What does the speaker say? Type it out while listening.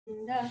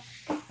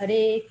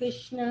Hare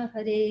Krishna,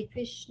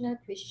 Krishna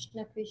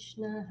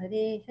Krishna,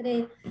 Hare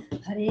Hare,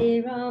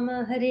 Hare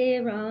Rama,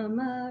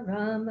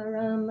 Rama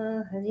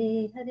Rama,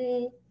 Hare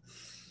Hare.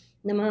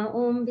 Nama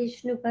Om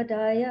Vishnu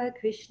Padaya,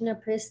 Krishna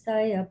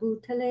Prestaya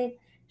Bhutale,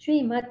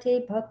 Sri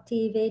Mate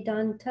Bhakti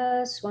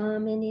Vedanta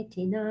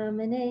Swaminiti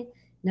Namane,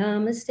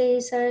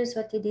 Namaste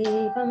Saraswati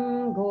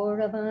Devam,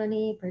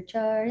 Gauravani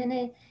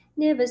Pracharine,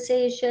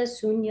 Nirvasesha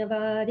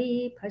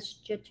Sunyavari,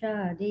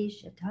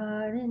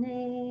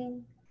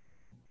 Paschachadeshatarine.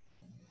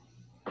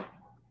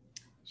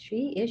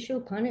 Sri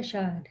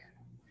Isopnisad.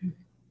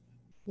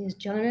 Is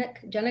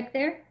Janak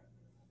there?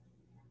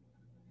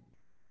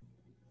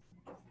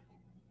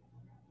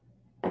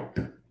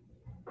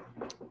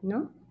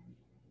 No?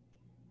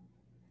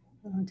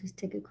 I'll just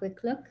take a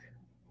quick look.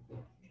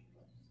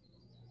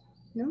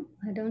 No,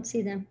 I don't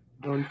see them.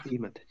 Don't see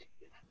Mataji.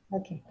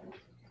 Okay.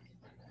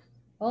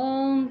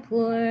 Om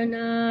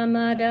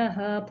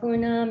Purnamadaha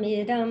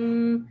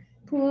Purnamidam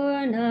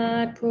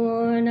Purnat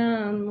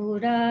Purnam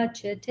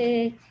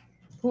Mudachyate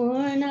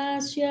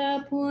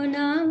Purnasya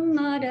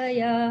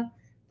Purnamadaya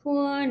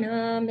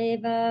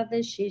Purnameva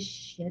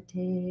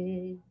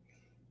Vashishyate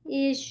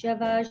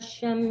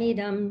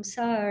Ishavashamidam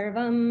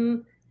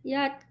Sarvam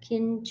Yat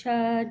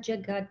Kincha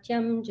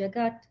Jagatyam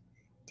Jagat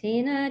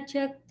Tena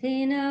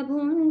Chaktena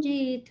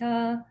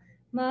Bhunjita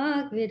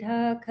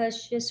Magvidha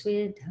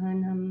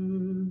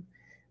Kashyasvidhanam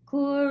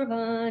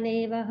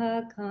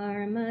Kurvanevaha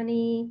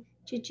Karmani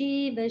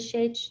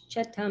Jijivashech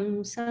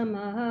Chatam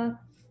Samaha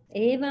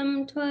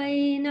Evam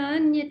Tvai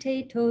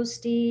Nanyate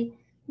Tosti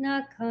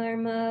Na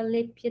Karma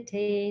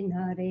Lipyate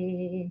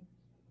Nare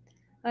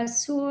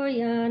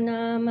Asurya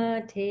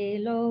nama te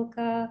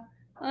loka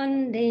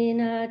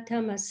andena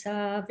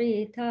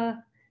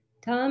tamasavrita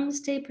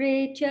tamste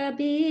precha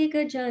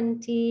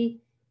bigajanti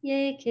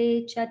ye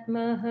ke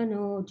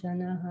chatmahano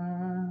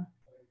janaha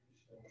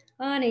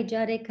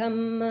anijadikam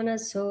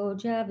manaso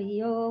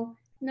javio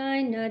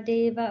naina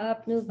deva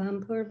apnuvam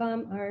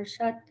purvam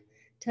arshat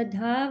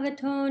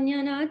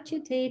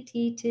tadhavatonyanachate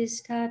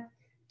titistat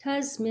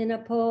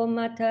tasminapo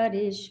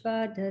matadishva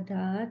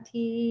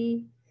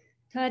dadati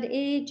Tad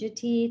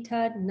ejati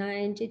tad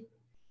naijati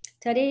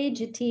tad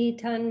ejati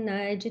tad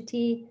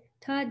naijati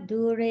tad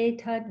dure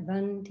tad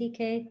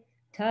vantike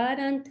tad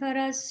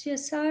antarasya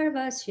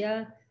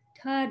sarvasya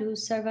tadu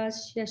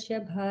sarvasya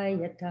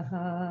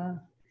shabhayataha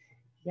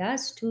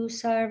yastu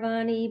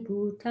sarvani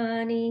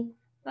bhutani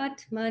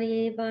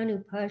atmani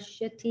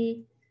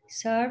evanupashyati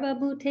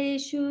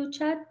sarvabhuteshu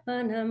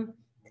chatmanam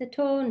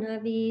tato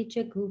navi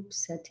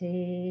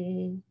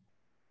jagupsate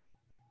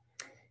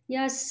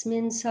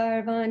Yasmin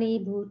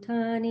sarvani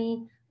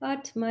bhutani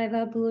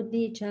atmaiva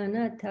buddhi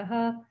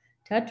janataha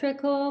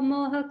tatrako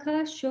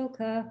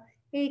mohakashoka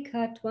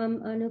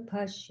ekatvam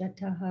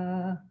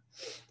anupashyataha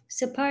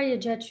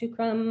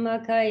saparyajachukram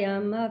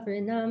makayam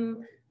avrinam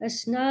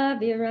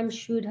asnaviram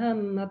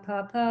shudham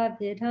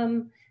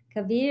apapavidham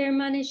kavir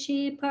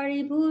manishi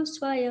paribhu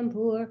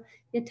swayambhur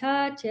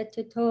yatatya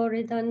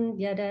tatoridan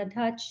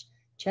vyadadhach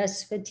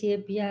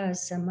chasvatibhya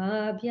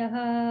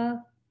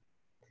samabhyaha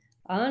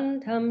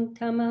Antam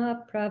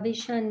tama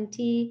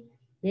pravishanti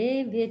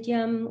ye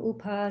vidyam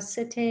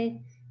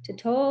upasate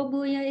tato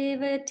bhuya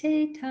eva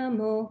te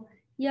tamo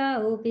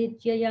yao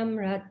vidyayam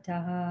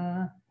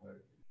rataha.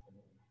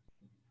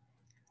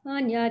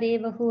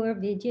 Anyadeva hur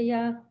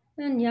vidyaya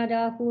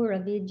anyadahura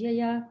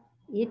vidyaya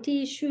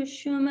iti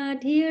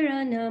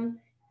shushumadhiranam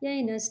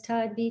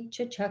yenastad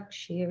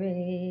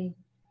vichachakshire.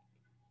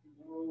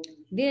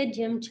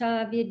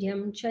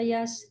 Vidyam cha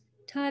yas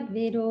tad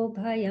vedo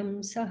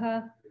bhayam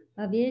saha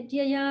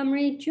avidyayam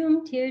rityum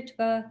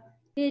tirtva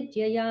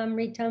vidyayam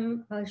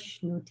ritam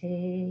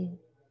ashnute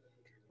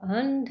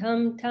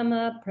antam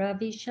tama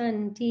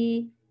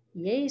pravishanti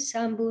ye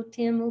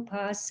sambhutim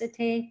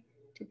upasate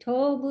tato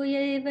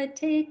bhuyeva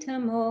te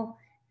tamo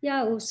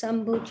yau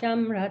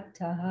sambhutyam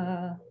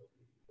rataha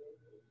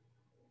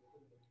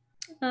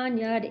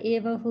anyad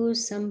evahu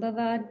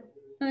sambhavat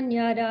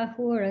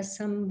anyadahura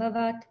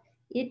sambhavat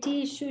iti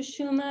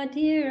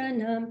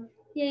shushumadhiranam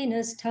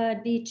yenastad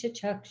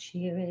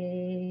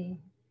vichachakshire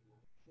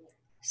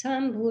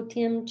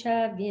sambhutim cha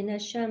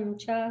vinasham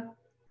cha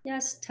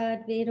yastad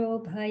vedo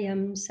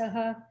bhayam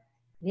saha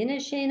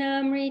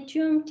vinashenam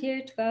rityum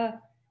tirtva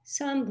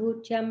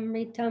sambhutyam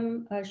ritam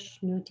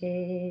ashnute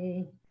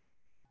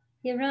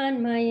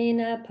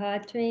hiranmayena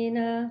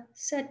patrena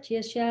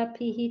satyasya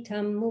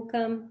pihitam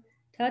mukam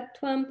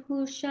Tatvam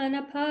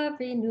pushana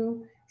pavrinu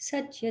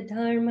satya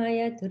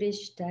dharmaya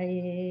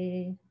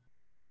drishtaye.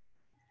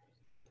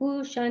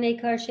 Pushane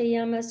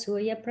karshayama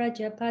surya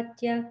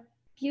prajapatya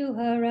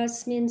vyuha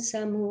rasmin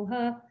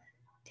samuha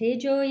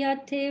tejo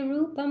yate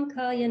rupam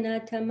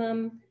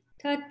kalyanatamam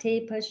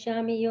tate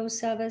pashyami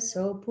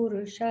yosavaso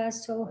purusha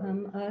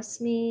soham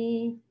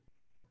asmi.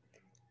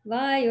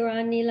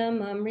 Vayuranilam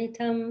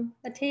amritam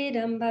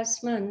atedam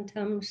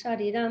basmantam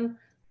sharidam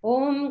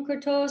Om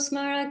Krito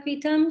Smara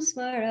Kritam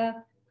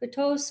Smara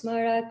Krito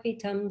Smara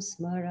Kritam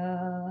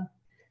Smara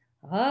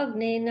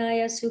Agne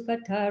Naya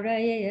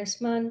Supataraya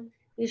Yasman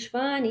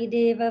Vishvani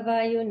deva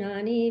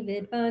vayunani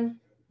vidvan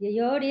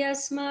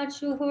yayodyasmat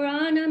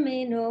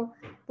shuhuranameno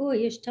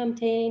bhuyishtam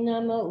te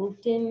nama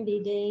uktim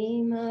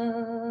videma.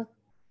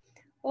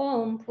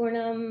 Om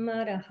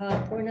Purnamadaha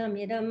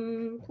Purnamidam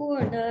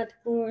Purnat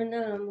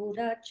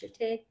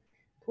Purnamudachyate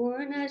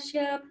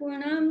Purnasya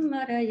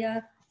Purnamadaya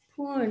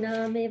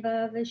Purnameva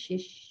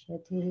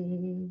Vashishyate.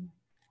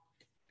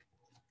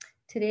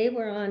 Today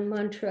we're on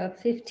mantra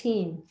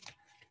 15.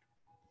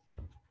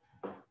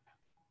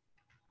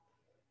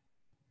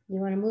 You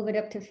want to move it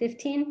up to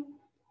 15?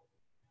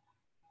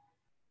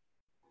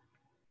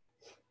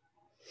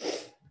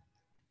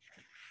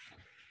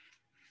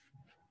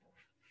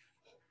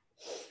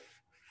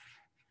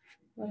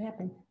 What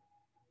happened?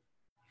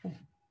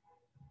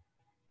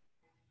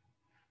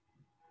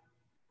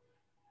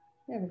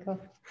 There we go.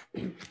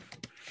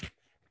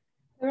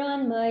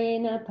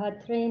 Ranmayena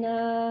Patrena.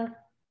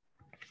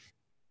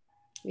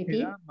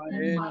 Repeat.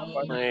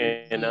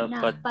 Ranmayena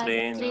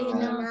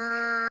Patrena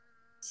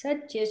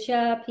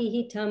Satyasya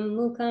Pihitam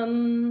Mukam.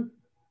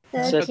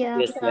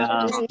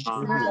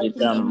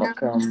 Satyasyapihitam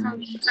mukam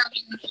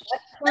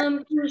Tvam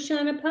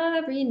Pushana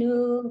Pavrinu.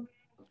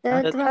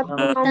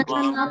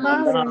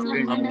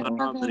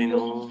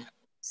 Tattvaprinu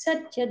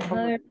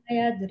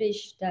Satyadharmaya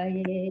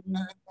Drishtaye.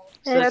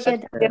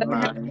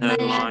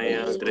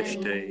 Satyadharmaya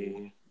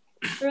Drishtaye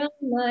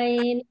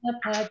Brahmayena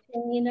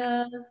Patrena.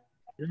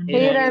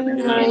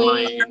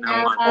 Hiranmayena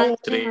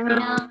Patrena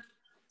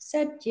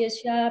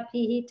Satyasya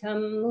Pihitam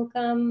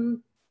Mukam.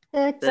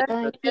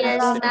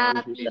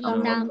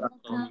 Satyasyapihitam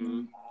mukam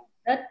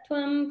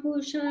Tattvam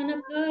Pushana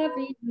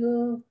Pavrinu.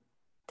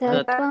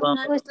 Tattvam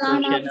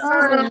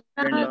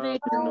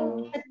pushanapavrinu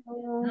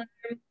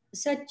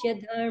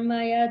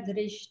Satyadharmaya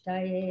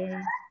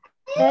Drishtaye.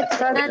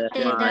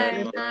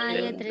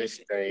 Satyadharmaya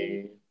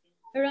Drishtaye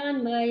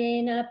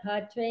Hiranmayena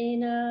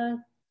Patrena.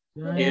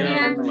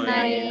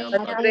 Hiranmayena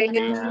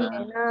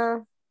Patrena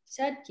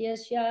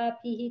Satyasya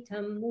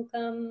Pihitam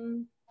Mukam.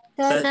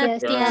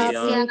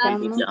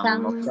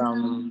 Satyasyapihitam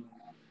mukam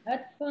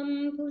Tattvam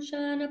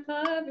Pushana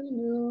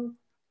Pavrinu.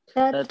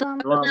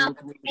 Tattvam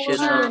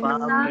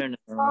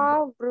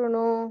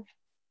pushanapavrinu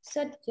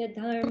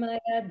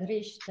Satyadharmaya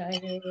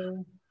Drishtaye.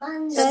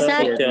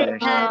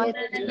 Satyadharmaya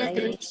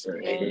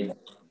drishtaye.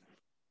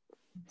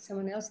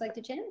 Someone else like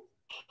to chant?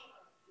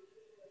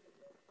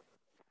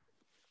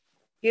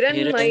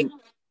 Hiranmayena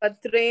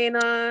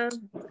Patrena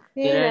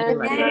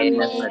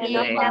Hiranmayena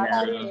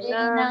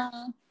Patrena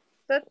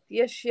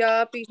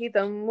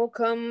Satyasyapihitam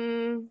Mukham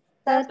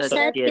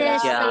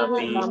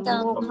Satyasyapihitam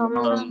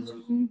mukam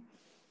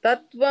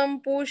Tattvam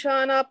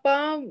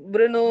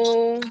Pushanapavrinu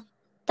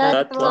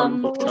Tattvam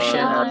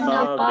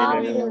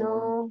pushanapavrinu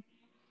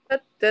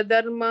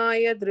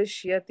Satyadharmaya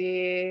Drishyate.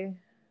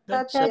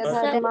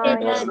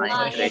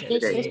 Satyadharmaya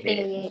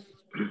drishtaye.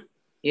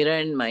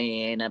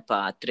 Hiranmayena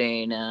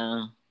Patrena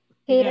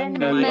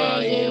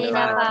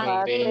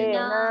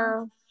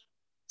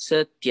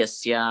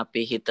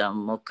Satyasyapihitam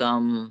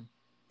mukam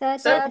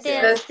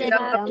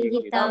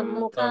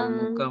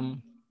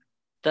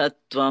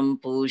Tattvam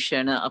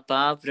pushana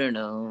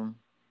apavrinu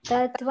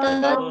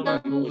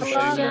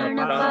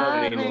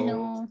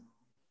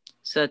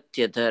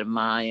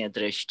Satyadharmaya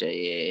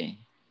drishtaye.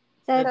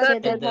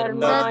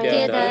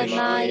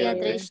 Satyadharmaya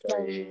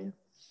Drishtaye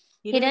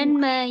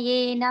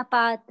Hiranmayena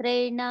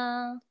Patrena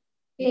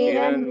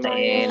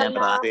Hiranmayena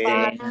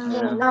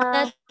Patrena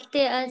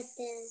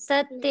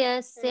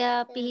Satyasya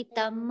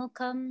Pihitam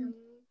Mukham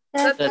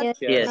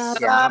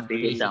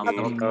Satyasyapihitam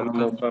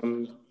mukam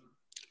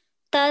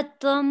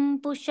Tattvam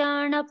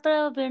Pushana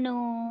Pravinu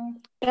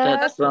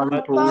Tattvam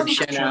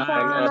pushana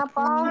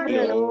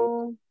apavrinu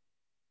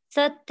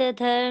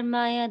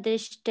Satyadharmaya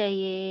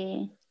Drishtaye.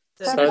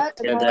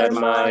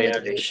 Satyadharmaya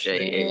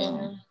Drishtaye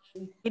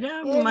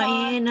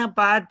Hiranmayena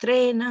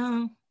Patrena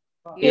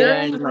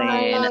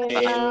Hiranmayena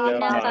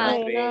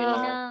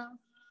Patrena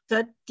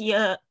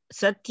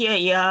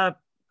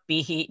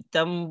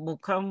Satyayapihitam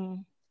mukham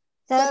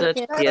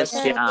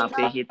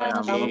Satyasyapihitam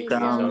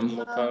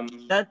mukam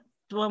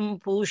Tattvam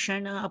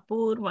pushana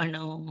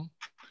apurvano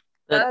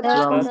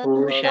Tattvam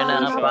pushana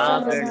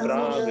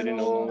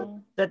apavrinu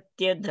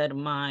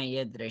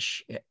Satyadharmaya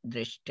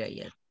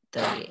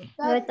drishtayate.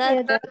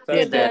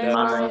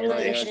 Satyadharmaya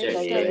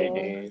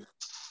drishtaye.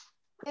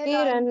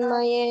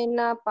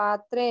 Hiranmayena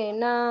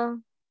Patrena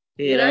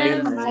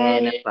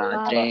Hiranmayena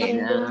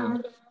Patrena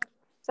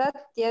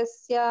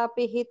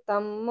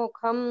Satyasyapihitam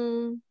Mukham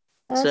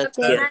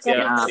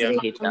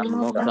Satyasyapihitam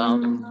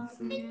mukam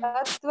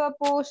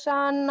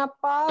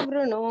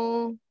Tattvapushanapavrinu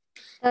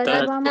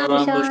Tattvam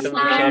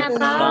pushana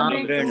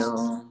apavrinu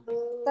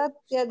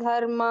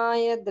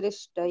Satyadharmaya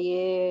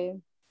Drishtaye.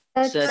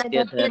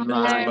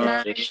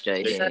 Satyadharmaya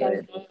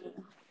drishtaye.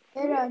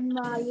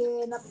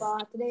 Hiranmayena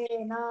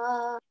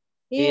Patrena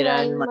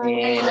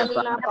Hiranmayena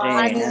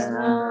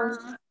Patrena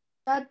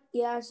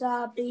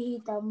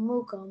Satyasyapihitam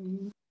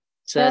Mukam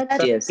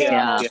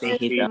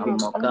Satyasyapihitam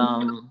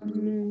mukam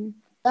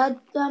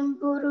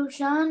Tattvam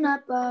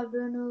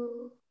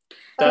Purushanapavrinu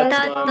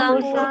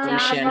Tattvam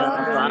pushana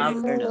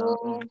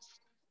apavrinu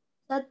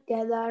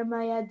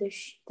Satyadharmaya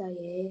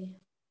Drishtaye.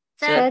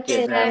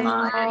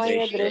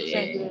 Satyadharmaya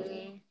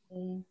Drishtaye.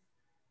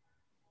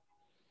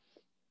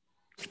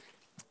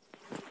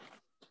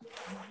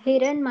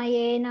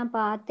 Hiranmayena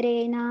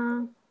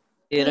patrena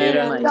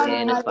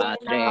Hiranmayena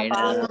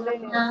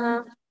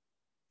patrena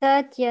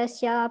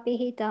satyasyapi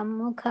hitam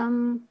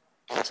mukham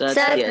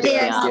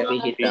satyasyapi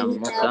hitam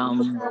mukham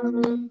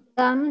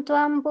tam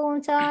tvam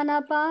punsana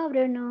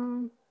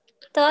pavrano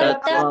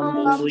tattvam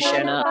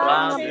bhūshana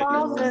pavrino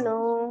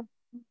पावृणु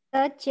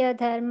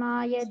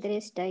satyadharmaya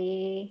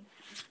drishtaye.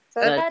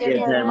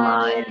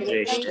 satyadharmaya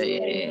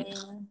drishtaye.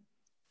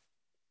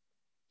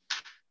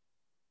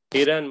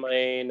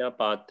 हिरण्मयेन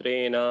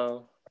पात्रेण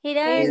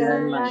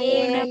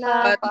Hiranmayena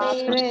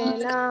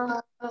पात्रेण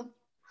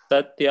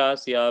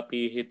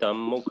सत्यास्यापि हितं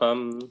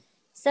मुखम्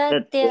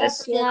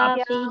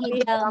satyasyapi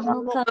hitam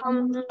mukham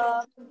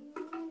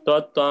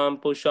त्वत्त्वां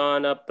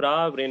पुषाण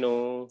प्रावृणु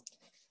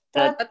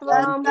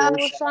tattvam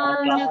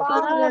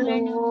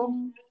pavrano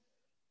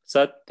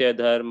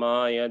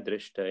सत्यधर्माय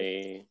दृष्टये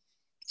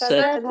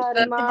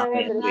सत्यधर्माय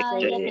satyadharmaya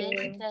दृष्टये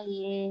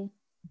drishtaye.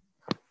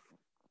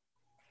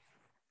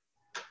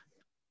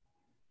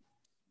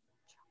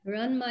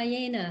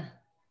 Hiranmayena,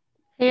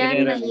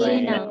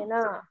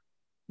 Hiranmayena,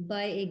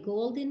 by a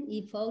golden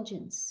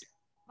effulgence.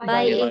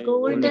 by a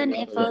golden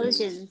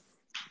effulgence.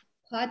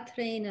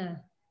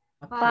 Patrena,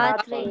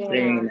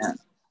 Patrena,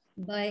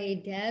 by a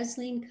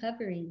dazzling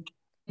covering.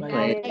 by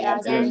a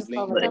dazzling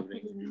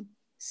covering.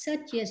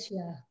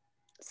 Satyasya,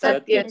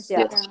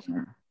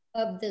 Satyasya,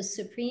 of the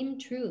supreme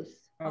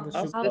truth.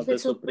 of the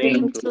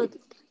supreme truth.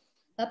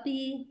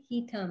 Api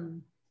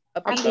hitam,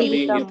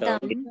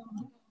 Apihitam,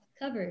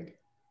 covered.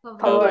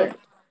 covered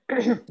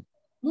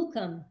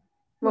Mukham,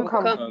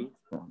 Mokham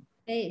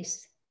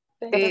face.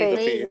 the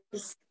face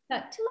place,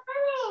 Tat,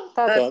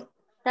 tat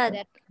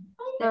that,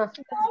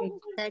 covering.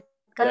 that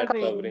that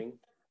covering.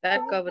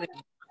 covering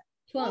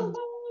Twam,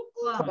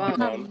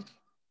 Twam,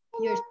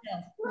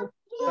 yourself.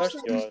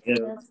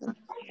 yourself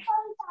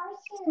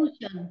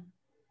Pushan,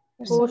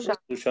 Pusha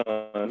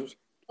Kushan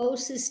O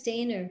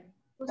sustainer.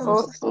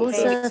 O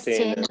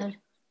sustainer,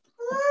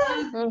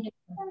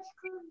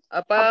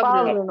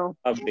 पावृणु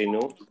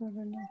Abhinu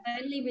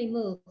Kindly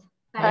remove.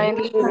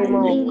 kindly kindly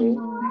remove remove.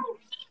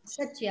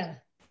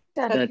 Satya,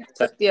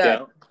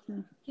 Satya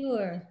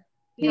pure.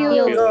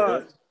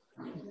 pure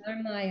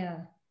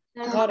Dharmaya,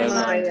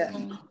 Dharmaya,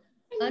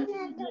 unto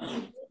the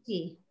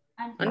devotee.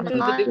 unto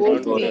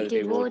the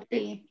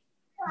devotee.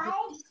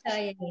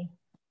 Drishtaye,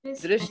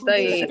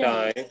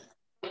 Drishtaye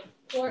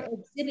for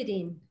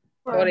exhibiting.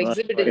 for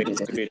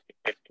exhibiting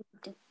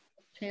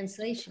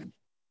Translation.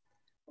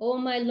 O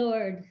my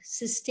Lord,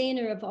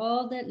 sustainer of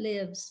all that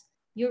lives,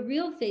 your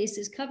real face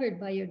is covered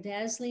by your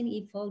dazzling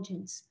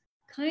effulgence.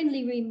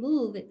 Kindly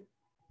remove it.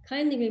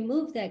 Kindly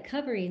remove that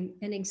covering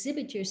and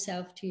exhibit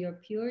yourself to your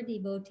pure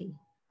devotee.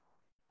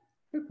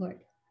 Purport.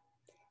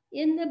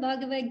 In the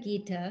Bhagavad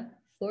Gita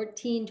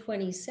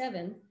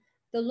 14:27,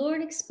 the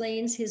Lord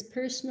explains his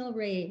personal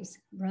rays,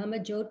 Brahma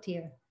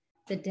Jyotir,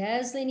 the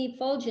dazzling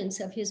effulgence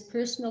of his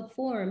personal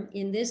form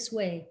in this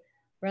way.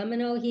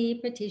 Brahmano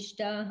hi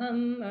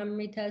pratishtaham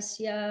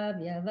amritasya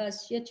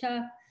vyavasya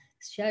cha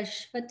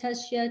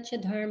shashvatasya cha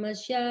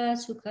dharmasya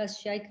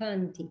sukhasya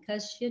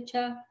kantikasya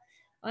cha.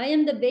 I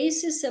am the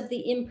basis of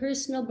the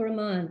impersonal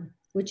Brahman,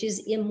 which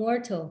is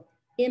immortal,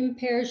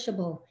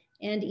 imperishable,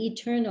 and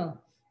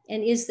eternal,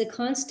 and is the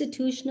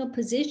constitutional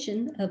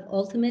position of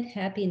ultimate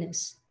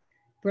happiness.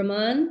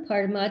 Brahman,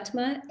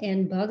 Paramatma,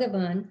 and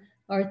Bhagavan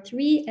are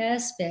three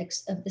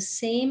aspects of the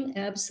same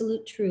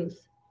absolute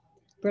truth.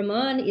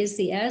 Brahman is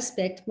the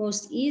aspect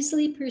most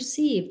easily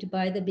perceived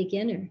by the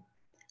beginner.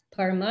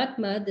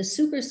 Paramatma, the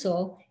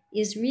supersoul,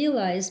 is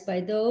realized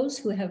by those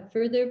who have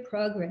further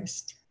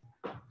progressed.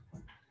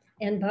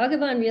 And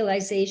Bhagavan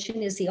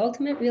realization is the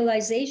ultimate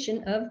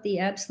realization of the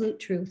absolute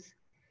truth.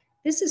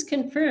 This is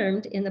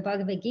confirmed in the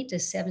Bhagavad Gita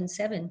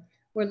 7:7,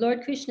 where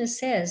Lord Krishna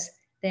says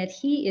that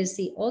he is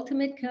the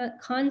ultimate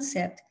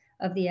concept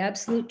of the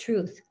absolute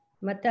truth.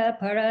 Mata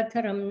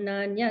parataram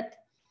nanyat.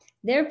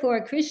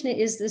 Therefore, Krishna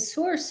is the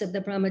source of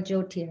the Brahma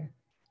Jyotir,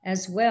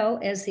 as well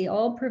as the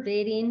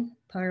all-pervading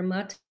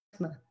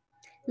Paramatma.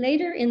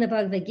 Later in the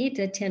Bhagavad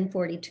Gita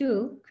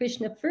 10:42,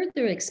 Krishna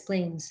further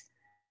explains,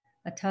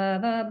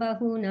 Atava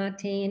bahuna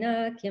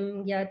tena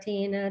kim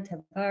gyatena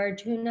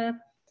tavarjuna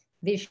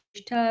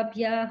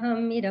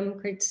Vishtabhyaham idam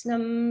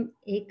kritsnam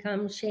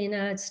ekam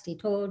shena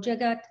stito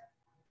jagat.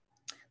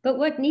 But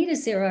what need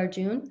is there,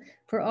 Arjun,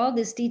 for all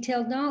this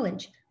detailed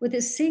knowledge? With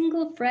a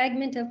single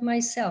fragment of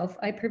myself,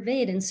 I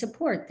pervade and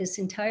support this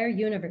entire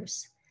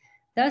universe.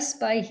 Thus,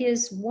 by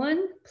his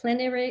one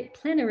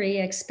plenary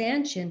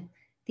expansion,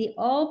 the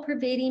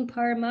all-pervading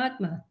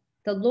Paramatma,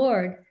 the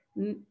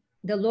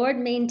Lord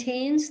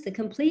maintains the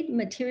complete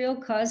material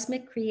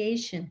cosmic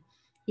creation.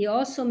 He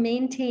also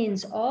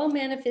maintains all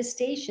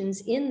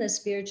manifestations in the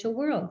spiritual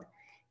world.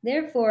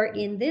 Therefore,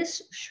 in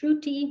this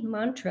Shruti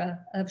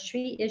mantra of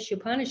Sri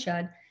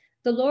Ishopanishad,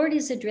 the Lord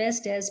is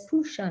addressed as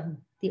Pushan,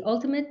 the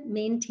ultimate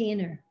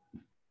maintainer.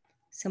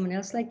 Someone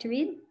else like to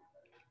read?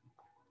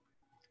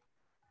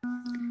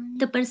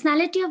 The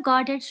personality of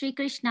Godhead Sri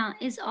Krishna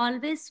is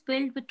always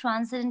filled with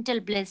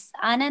transcendental bliss,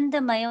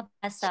 Anandamaya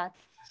Prasad.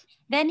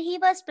 When he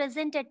was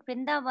present at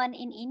Vrindavan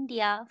in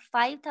India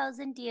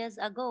 5,000 years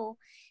ago,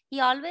 he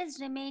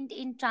always remained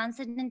in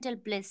transcendental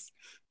bliss,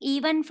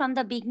 even from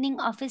the beginning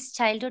of his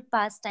childhood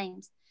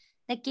pastimes.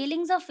 The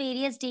killings of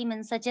various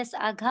demons such as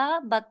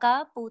Agha,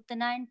 Baka,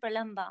 Putana, and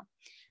Pralamba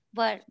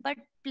were but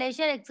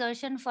pleasure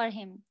exertion for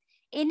him.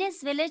 In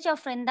his village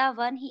of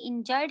Vrindavan, he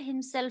enjoyed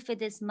himself with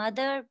his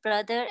mother,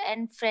 brother,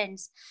 and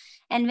friends.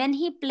 And when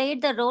he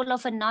played the role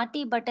of a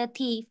naughty butter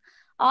thief,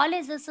 all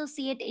his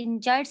associates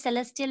enjoyed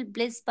celestial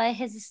bliss by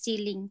his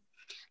stealing.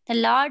 The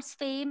Lord's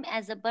fame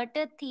as a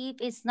butter thief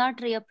is not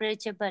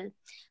reproachable,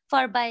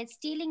 for by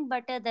stealing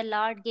butter, the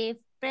Lord gave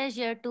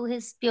pleasure to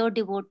his pure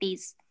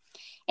devotees.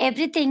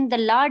 Everything the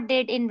Lord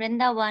did in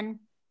Vrindavan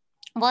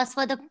was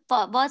for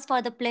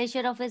the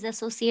pleasure of his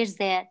associates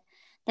there.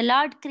 The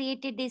Lord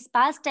created these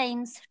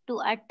pastimes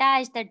to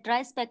attach the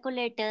dry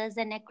speculators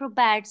and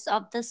acrobats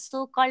of the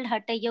so-called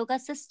Hatha Yoga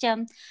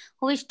system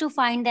who wish to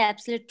find the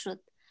absolute truth.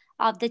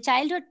 Of the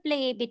childhood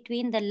play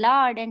between the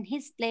Lord and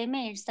his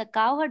playmates, the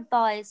cowherd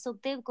boy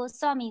Sukdev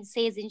Goswami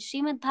says in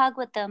Srimad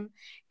Bhagavatam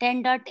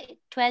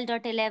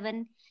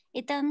 10.12.11,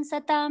 Itam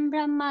satam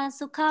brahma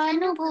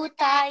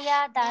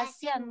sukhanubhutaya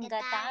dasyam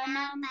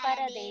gatanam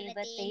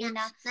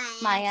paradevatena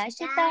maya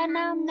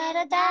shitanam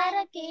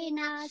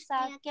naradarakena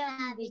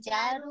sakyam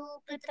vijaru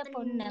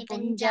pritapunna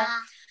punja.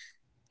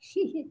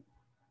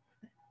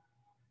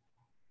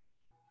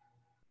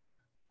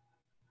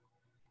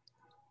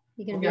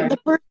 You can read. The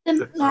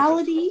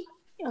personality.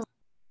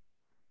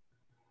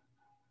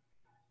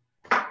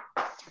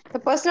 The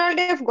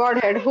personality of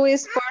Godhead, who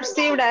is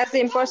perceived as the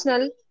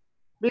impersonal,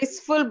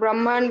 blissful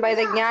Brahman by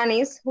the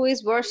Jnanis, who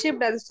is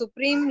worshipped as the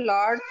Supreme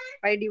Lord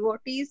by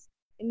devotees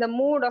in the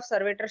mood of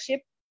servitorship,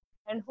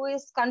 and who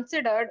is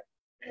considered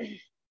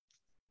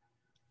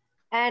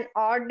an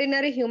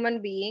ordinary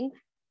human being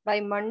by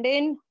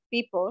mundane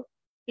people,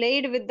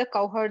 played with the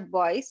cowherd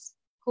boys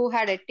who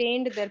had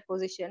attained their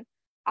position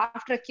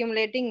after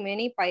accumulating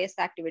many pious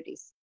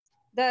activities.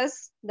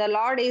 Thus, the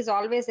Lord is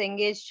always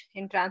engaged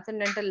in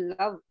transcendental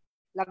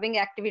loving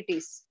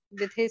activities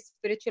with his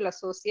spiritual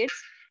associates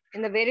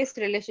in the various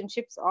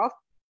relationships of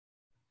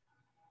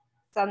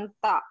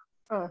Shanta,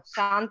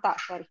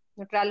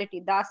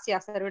 neutrality, Dasya,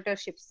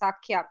 servitorship,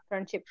 Sakya,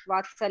 friendship,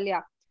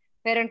 Vatsalya,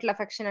 parental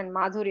affection, and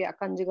Madhurya,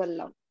 conjugal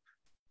love.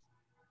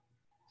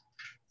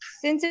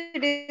 Since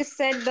it is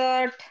said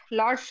that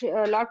Lord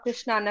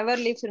Krishna never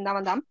leaves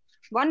Vrindavan,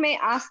 one may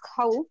ask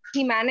how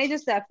he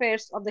manages the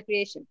affairs of the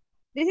creation.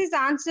 This is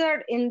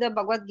answered in the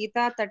Bhagavad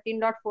Gita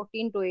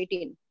 13.14 to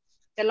 18.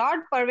 The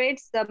Lord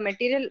pervades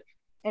the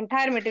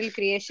entire material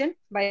creation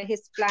by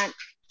his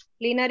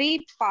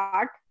plenary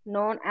part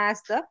known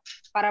as the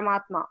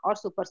Paramatma or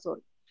Super Soul.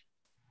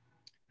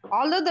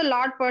 Although the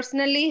Lord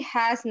personally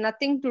has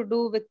nothing to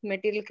do with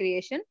material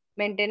creation,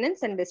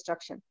 maintenance, and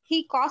destruction,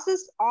 he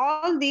causes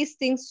all these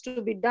things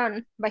to be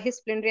done by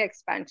his plenary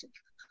expansion,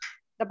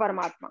 the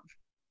Paramatma.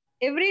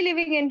 Every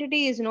living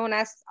entity is known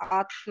as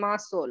Atma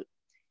Soul,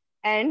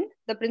 and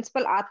the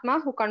principal Atma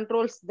who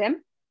controls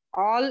them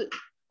all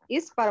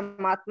is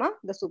Paramatma,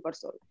 the Super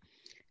Soul.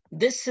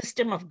 This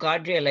system of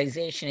God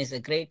realization is a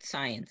great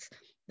science.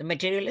 The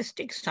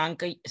materialistic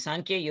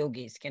Sankhya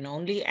yogis can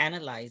only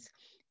analyze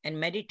and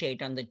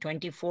meditate on the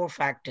 24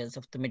 factors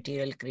of the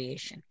material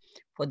creation,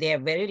 for they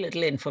have very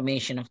little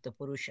information of the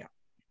Purusha,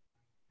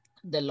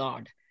 the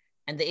Lord,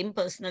 and the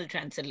impersonal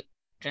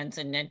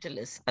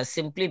transcendentalists are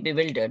simply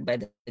bewildered by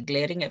the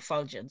glaring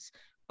effulgence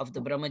of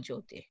the Brahma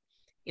Jyoti.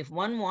 If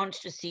one wants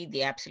to see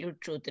the absolute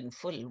truth in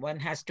full, one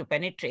has to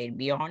penetrate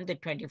beyond the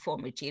 24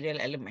 material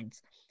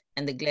elements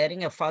and the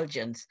glaring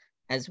effulgence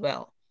as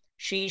well.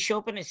 Sri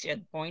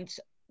Isopnisad points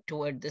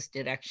toward this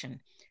direction,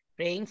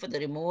 praying for the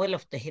removal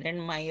of the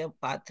Hiranmaya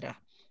Patra,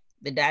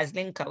 the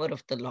dazzling cover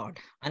of the Lord.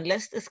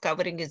 Unless this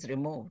covering is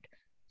removed,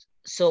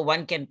 so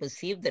one can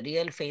perceive the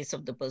real face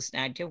of the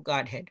personality of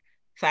Godhead,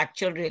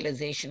 factual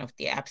realization of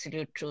the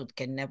absolute truth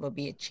can never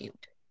be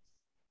achieved.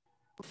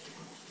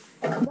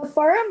 The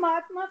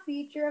Paramatma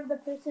feature of the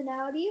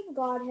personality of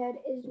Godhead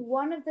is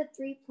one of the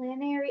three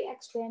plenary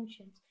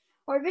expansions,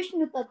 or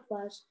Vishnu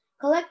Tattvas,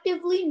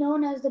 collectively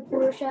known as the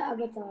Purusha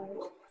avatars.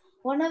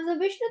 One of the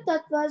Vishnu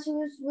Tattvas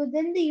who is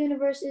within the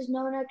universe is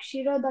known as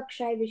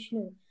Kshirodakshay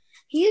Vishnu.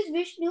 He is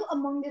Vishnu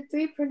among the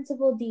three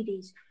principal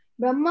deities,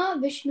 Brahma,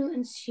 Vishnu,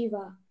 and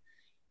Shiva.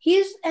 He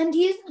is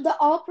the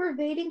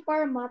all-pervading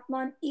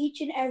Paramatma in each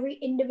and every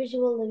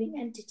individual living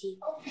entity.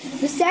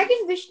 The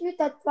second Vishnu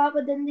Tattva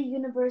within the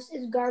universe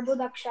is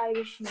Garbhodakshay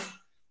Vishnu,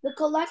 the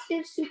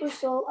collective super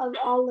soul of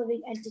all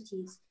living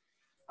entities.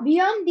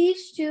 Beyond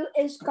these two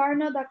is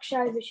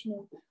Karnodakshay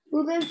Vishnu,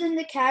 who lives in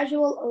the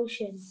casual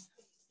ocean.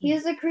 He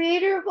is the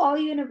creator of all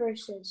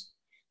universes.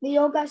 The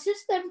yoga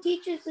system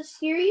teaches the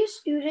serious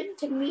student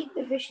to meet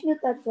the Vishnu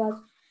Tattvas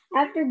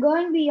after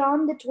going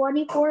beyond the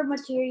 24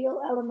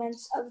 material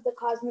elements of the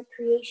cosmic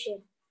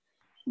creation.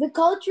 The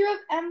culture of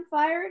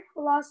empiric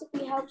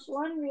philosophy helps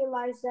one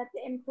realize that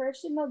the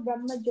impersonal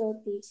Brahma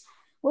Jyoti,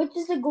 which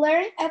is the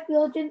glaring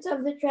effulgence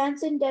of the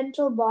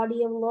transcendental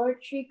body of Lord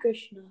Sri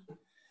Krishna.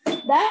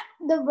 That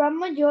the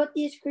Brahma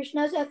Jyoti is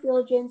Krishna's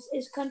effulgence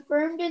is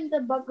confirmed in the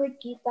Bhagavad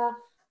Gita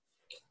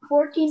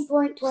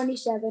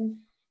 14.27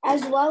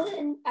 as well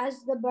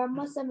as the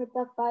Brahma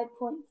Samhita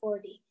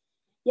 5.40.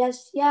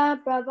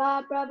 Yasya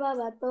prabha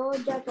prabhavato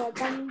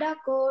jakatanda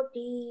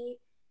koti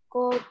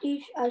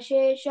kotish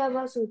ashesha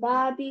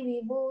vasudhabi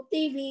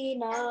vibhuti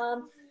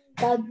vinam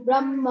tad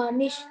brahma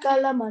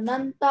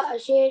nishkalamananta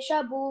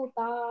ashesha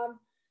bhutam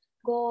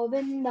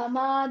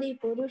govindamadi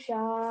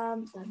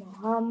purusham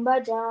tamaham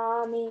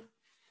bhajami.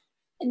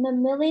 In the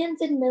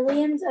millions and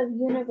millions of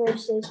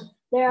universes,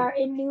 there are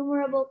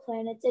innumerable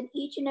planets, and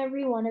each and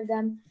every one of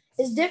them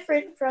is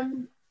different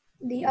from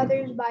the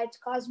others by its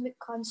cosmic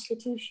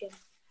constitution.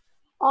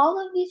 All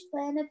of these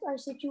planets are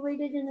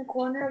situated in a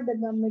corner of the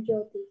Brahma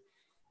Jyoti.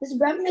 This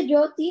Brahma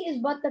Jyoti is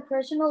but the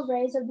personal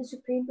rays of the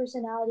Supreme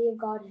Personality of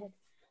Godhead,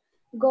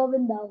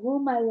 Govinda,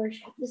 whom I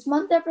worship. This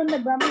mantra from the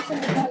Brahma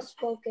Samhita is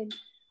spoken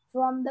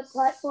from the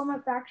platform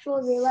of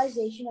factual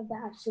realization of the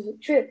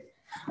absolute truth.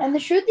 And the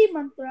Shruti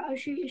mantra of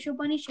Sri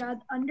Isopnisad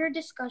under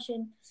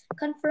discussion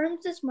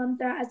confirms this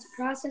mantra as a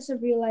process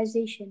of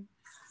realization.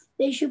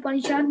 The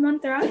Isopnisad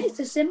mantra is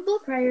a simple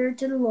prayer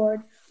to the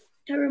Lord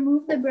to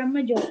remove the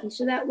Brahma Jyoti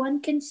so that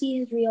one can see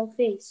his real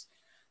face.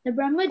 The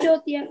Brahma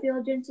Jyoti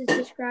effulgence is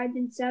described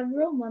in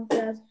several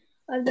mantras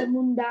of the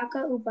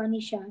Mundaka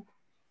Upanishad.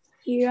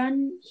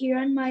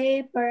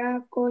 Hiranmaye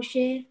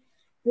parakoshe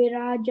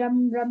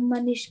virajam brahma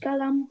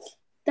nishkalam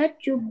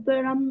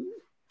tachubbaram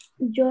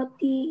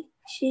jyoti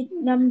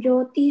shidnam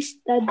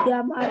jyotis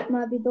tadyam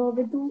atma vido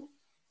vidu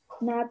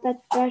na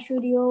tatra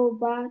shuryo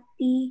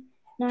bhati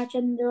na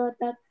chandra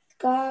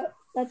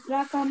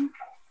tatrakam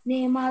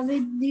nema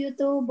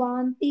vidyuto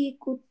bhanti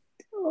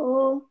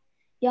kuto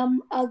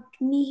yam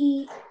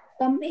agnihi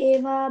tam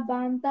eva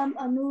bhantam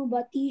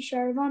anubhati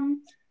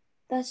sharvam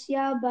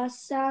tasya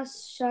bhasya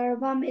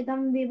sarvam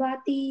idam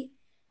vivati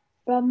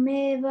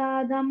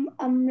brahmevadam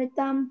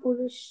amritam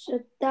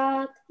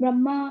purushatat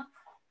brahma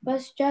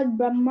paschad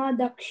brahma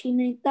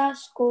dakshinitas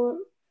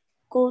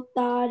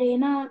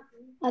kotarena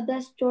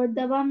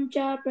adaschordavam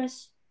cha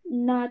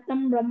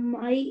prasnatam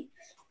brahmai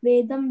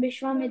vedam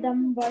vishvam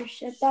idam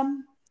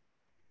varshatam.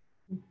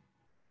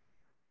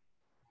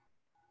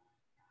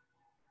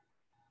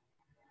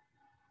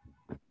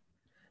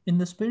 In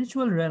the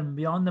spiritual realm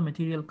beyond the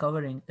material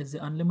covering is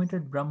the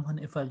unlimited Brahman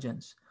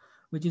effulgence,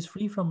 which is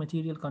free from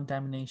material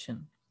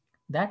contamination.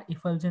 That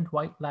effulgent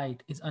white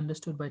light is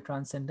understood by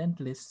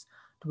transcendentalists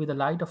to be the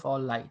light of all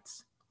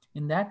lights.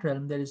 In that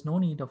realm, there is no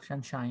need of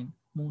sunshine,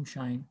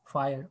 moonshine,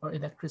 fire, or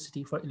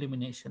electricity for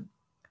illumination.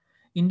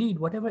 Indeed,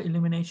 whatever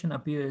illumination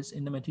appears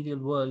in the material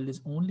world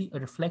is only a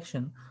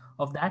reflection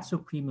of that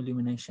supreme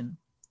illumination.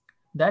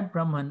 That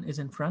Brahman is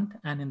in front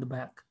and in the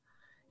back,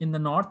 in the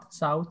north,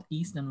 south,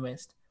 east, and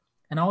west,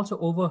 and also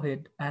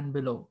overhead and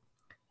below.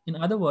 In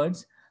other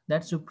words,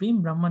 that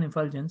supreme Brahman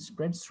effulgence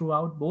spreads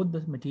throughout both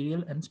the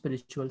material and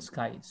spiritual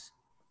skies.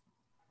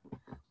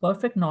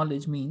 Perfect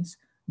knowledge means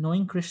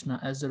knowing Krishna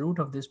as the root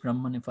of this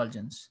Brahman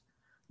effulgence.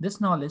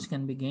 This knowledge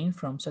can be gained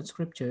from such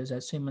scriptures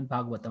as Srimad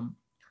Bhagavatam,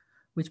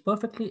 which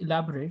perfectly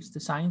elaborates the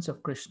science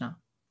of Krishna.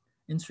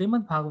 In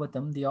Srimad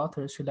Bhagavatam, the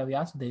author Srila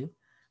Vyasadeva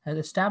has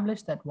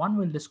established that one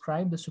will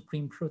describe the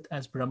supreme truth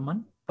as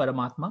Brahman,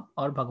 Paramatma,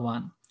 or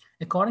Bhagavan,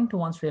 according to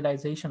one's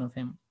realization of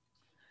him.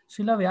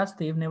 Srila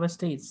Vyasadeva never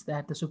states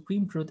that the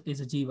supreme truth is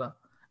a Jiva,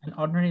 an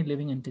ordinary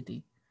living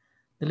entity.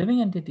 The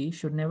living entity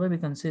should never be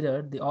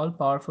considered the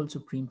all-powerful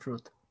supreme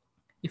truth.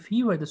 If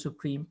he were the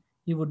supreme,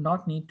 he would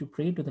not need to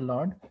pray to the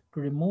Lord to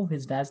remove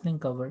his dazzling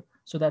cover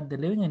so that the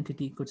living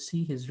entity could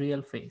see his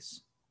real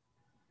face.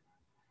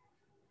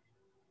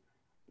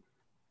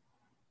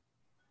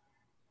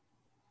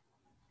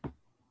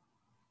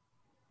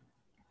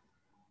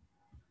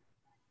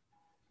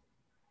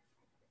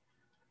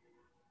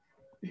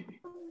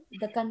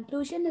 The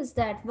conclusion is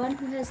that one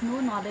who has no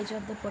knowledge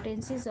of the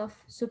potencies of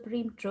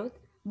supreme truth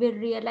will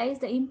realize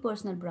the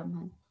impersonal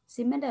Brahman.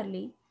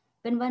 Similarly,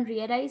 when one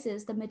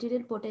realizes the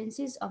material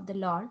potencies of the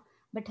Lord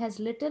but has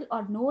little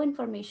or no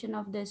information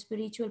of the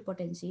spiritual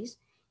potencies,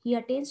 he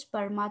attains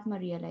Paramatma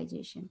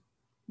realization.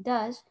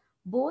 Thus,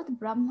 both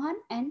Brahman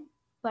and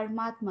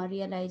Paramatma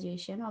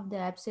realization of the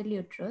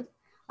absolute truth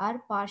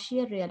are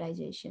partial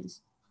realizations.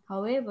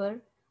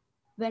 However,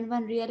 when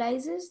one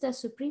realizes the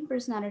Supreme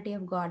Personality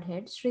of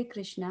Godhead, Sri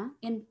Krishna,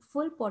 in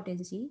full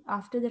potency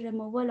after the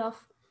removal of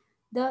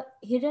the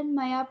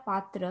Hiranmaya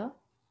Patra,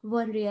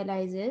 one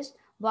realizes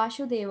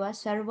Vasudeva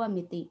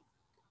Sarvamiti.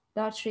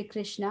 Lord Sri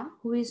Krishna,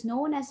 who is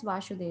known as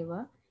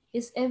Vasudeva,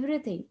 is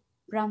everything,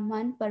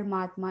 Brahman,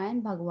 Paramatma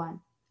and Bhagavan.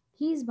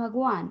 He is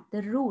Bhagavan,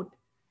 the root,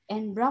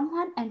 and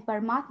Brahman and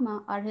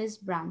Paramatma are his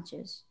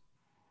branches.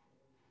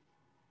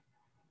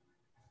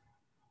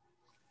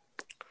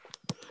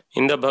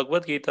 In the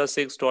Bhagavad Gita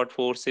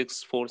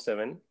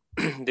 6.4647,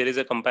 there is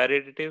a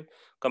comparative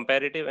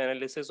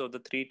analysis of the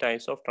three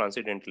types of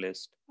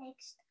transcendentalists.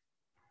 Next.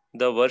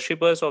 The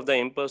worshippers of the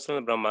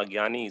impersonal Brahma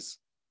Gyanis,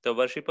 the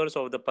worshippers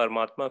of the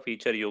Paramatma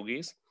feature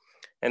yogis,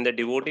 and the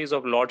devotees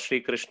of Lord Sri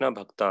Krishna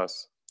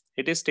Bhaktas.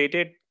 It is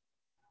stated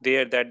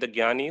there that the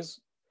Gyanis,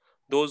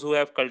 those who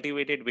have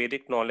cultivated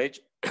Vedic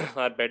knowledge,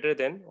 are better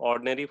than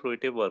ordinary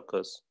fruitive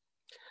workers,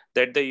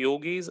 that the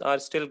yogis are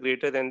still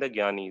greater than the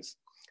Gyanis,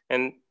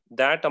 and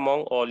that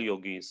among all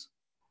yogis,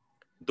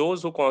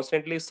 those who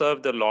constantly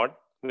serve the Lord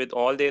with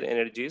all their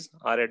energies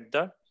are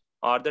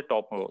the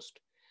topmost.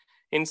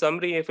 In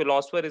summary, a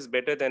philosopher is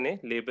better than a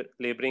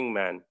laboring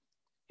man.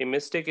 A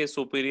mystic is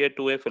superior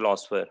to a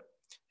philosopher,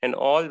 and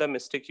all the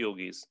mystic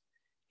yogis.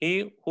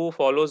 He who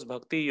follows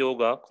bhakti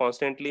yoga,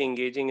 constantly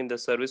engaging in the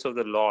service of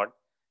the Lord,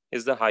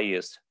 is the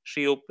highest.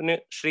 Isho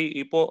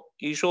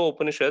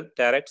Upanishad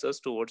directs us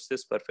towards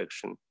this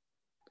perfection.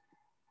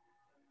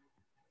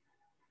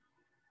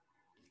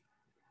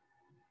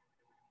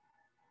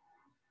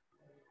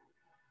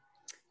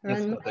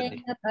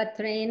 Ranmaya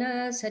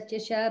patrena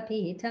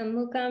satyashapitam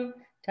mukam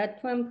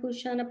tatvam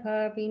pushana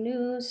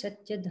pavinu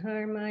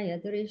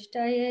satyadharmaya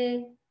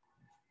drishtaye.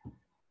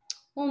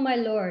 O my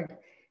Lord,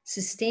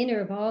 sustainer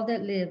of all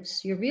that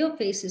lives, your real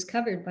face is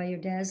covered by your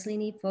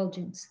dazzling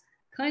effulgence.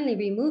 Kindly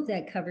remove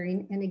that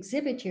covering and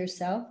exhibit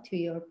yourself to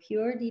your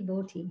pure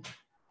devotee.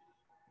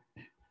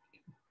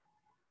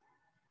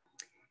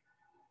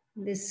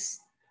 This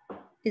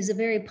is a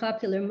very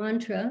popular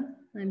mantra.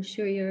 I'm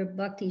sure your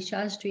Bhakti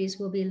Shastris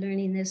will be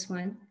learning this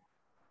one.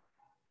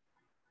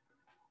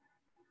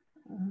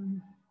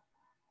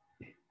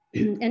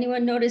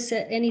 Anyone notice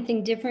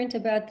anything different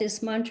about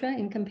this mantra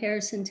in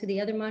comparison to the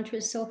other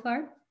mantras so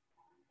far?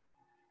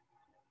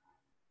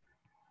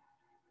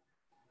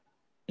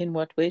 In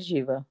what way,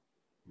 Jiva?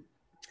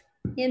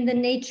 In the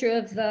nature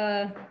of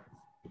the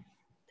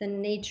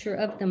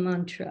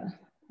mantra.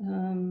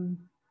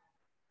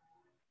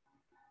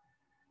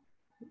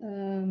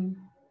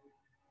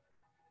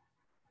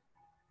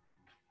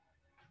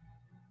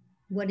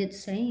 What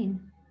it's saying.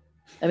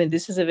 I mean,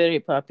 this is a very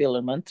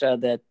popular mantra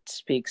that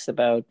speaks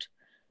about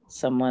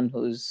someone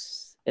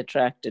who's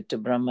attracted to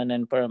Brahman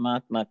and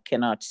Paramatma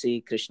cannot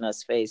see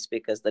Krishna's face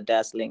because the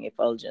dazzling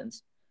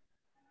effulgence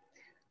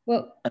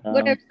what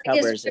I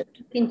covers it.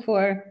 Looking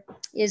for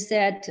is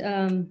that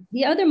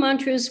the other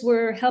mantras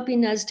were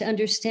helping us to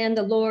understand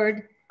the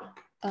Lord,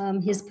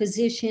 his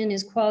position,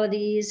 his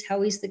qualities,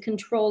 how he's the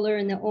controller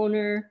and the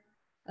owner,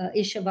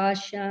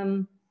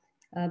 Ishavasham,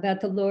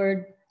 about the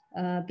Lord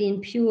being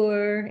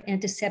pure,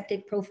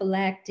 antiseptic,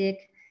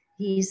 prophylactic.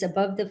 He's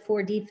above the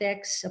 4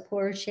 defects,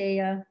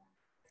 Aporashaya,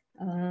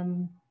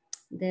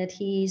 that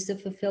he's the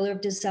fulfiller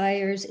of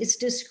desires. It's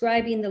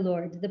describing the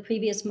Lord. The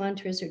previous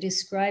mantras are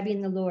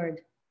describing the Lord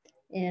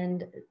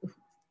and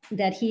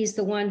that he's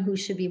the one who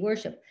should be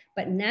worshiped.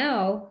 But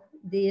now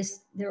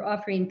they're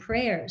offering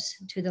prayers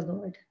to the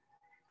Lord.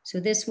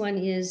 So this one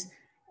is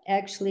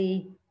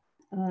actually,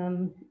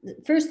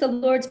 first the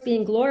Lord's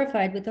being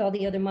glorified with all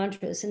the other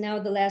mantras. And now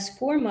the last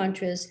 4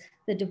 mantras,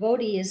 the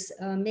devotee is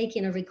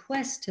making a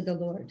request to the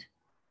Lord.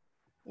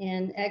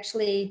 And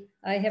actually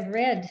I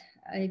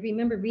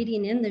remember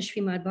reading in the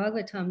Srimad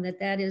Bhagavatam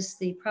that is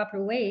the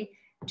proper way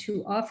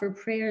to offer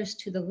prayers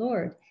to the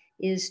Lord,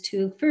 is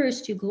to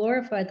first you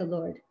glorify the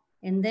Lord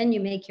and then you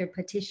make your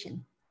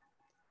petition.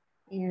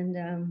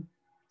 And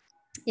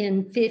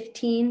in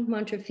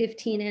mantra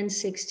 15 and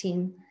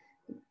 16,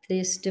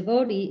 this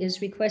devotee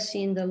is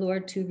requesting the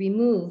Lord to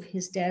remove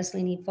his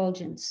dazzling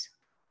effulgence.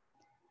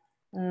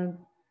 The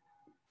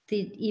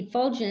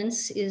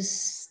effulgence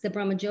is, the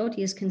Brahmajyoti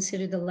is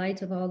considered the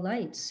light of all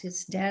lights.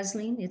 It's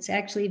dazzling. It's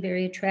actually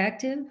very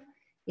attractive.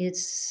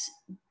 It's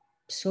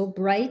so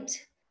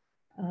bright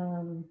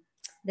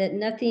that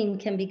nothing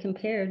can be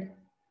compared.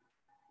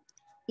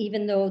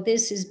 Even though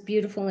this is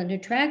beautiful and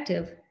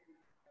attractive,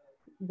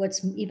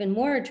 what's even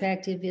more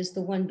attractive is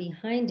the one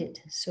behind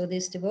it. So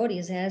this devotee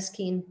is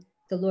asking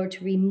the Lord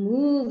to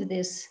remove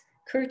this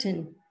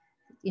curtain.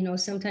 You know,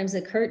 sometimes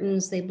the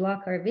curtains, they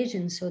block our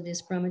vision. So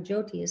this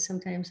Brahmajyoti is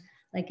sometimes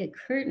like a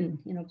curtain,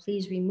 you know,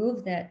 please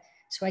remove that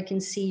so I can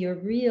see your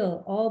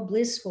real, all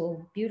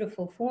blissful,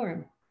 beautiful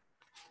form.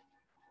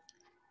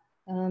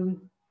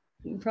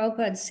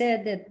 Prabhupada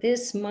said that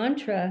this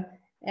mantra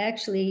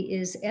actually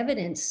is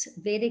evidence,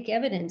 Vedic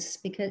evidence,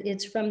 because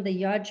it's from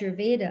the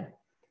Yajurveda.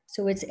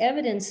 So it's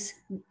evidence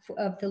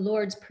of the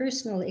Lord's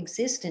personal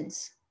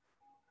existence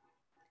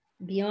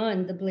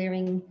beyond the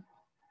blaring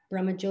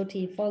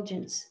Brahmajyoti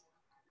effulgence.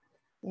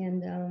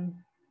 And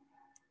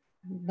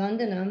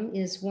Vandanam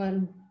is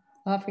one,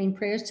 offering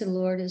prayers to the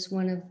Lord is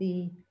one of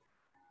the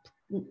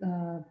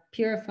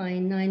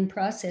purifying 9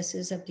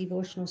 processes of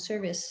devotional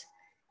service.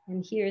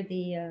 And here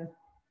the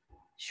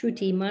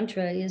Shruti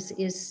mantra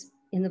is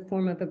in the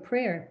form of a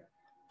prayer.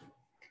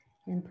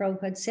 And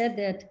Prabhupada said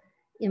that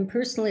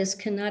impersonalists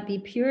cannot be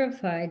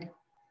purified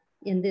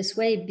in this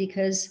way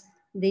because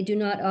they do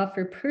not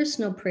offer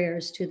personal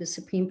prayers to the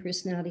Supreme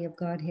Personality of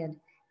Godhead.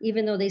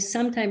 Even though they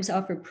sometimes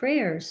offer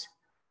prayers,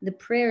 the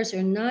prayers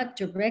are not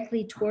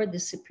directly toward the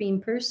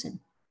Supreme Person.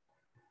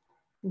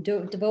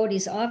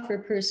 Devotees offer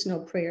personal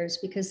prayers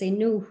because they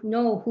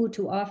know who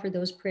to offer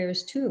those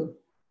prayers to.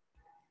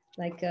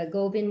 Like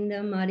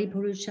Govindam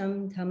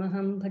Adipurusham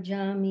Tamaham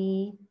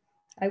Bhajami.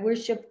 I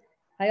worship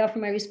I offer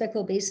my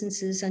respectful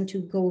obeisances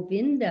unto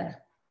Govinda,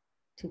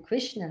 to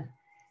Krishna.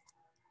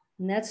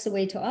 And that's the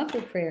way to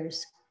offer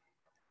prayers.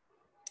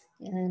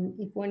 And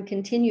if one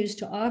continues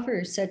to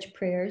offer such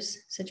prayers,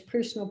 such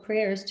personal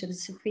prayers to the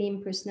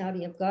Supreme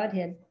Personality of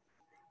Godhead,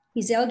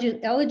 he's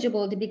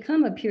eligible to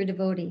become a pure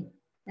devotee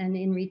and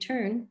in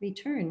return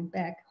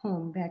back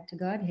home, back to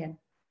Godhead.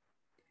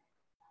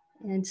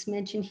 And it's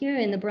mentioned here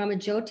in the Brahma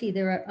Jyoti,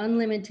 there are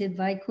unlimited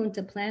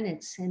Vaikuntha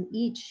planets, and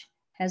each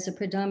has a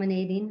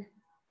predominating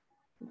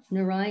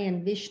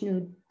Narayan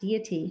Vishnu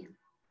deity,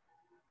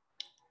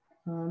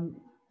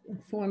 a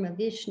form of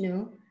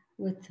Vishnu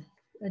with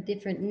a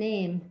different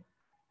name.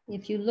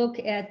 If you look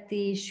at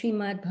the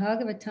Srimad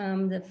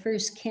Bhagavatam, the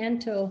first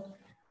canto,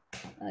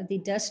 the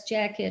dust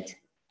jacket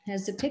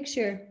has a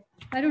picture.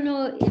 I don't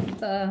know if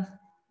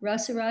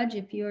Rasaraj,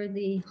 if you're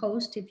the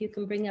host, if you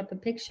can bring up a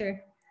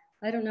picture.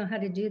 I don't know how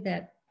to do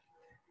that.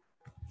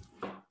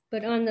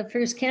 But on the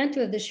first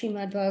canto of the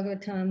Srimad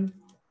Bhagavatam,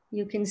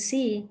 you can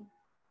see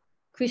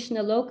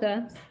Krishna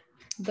Loka,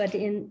 but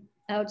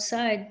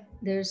outside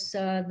there's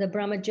the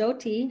Brahma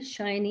Jyoti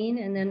shining,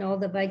 and then all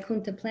the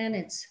Vaikuntha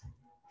planets.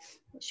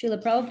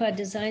 Srila Prabhupada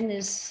designed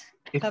this.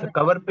 It's a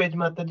cover page,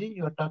 Mataji,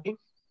 you are talking?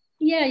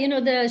 Yeah, you know,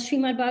 the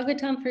Srimad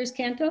Bhagavatam first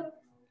canto,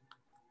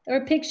 or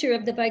a picture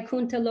of the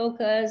Vaikuntha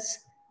Lokas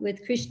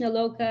with Krishna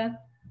Loka,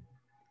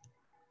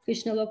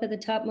 the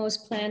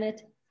topmost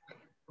planet.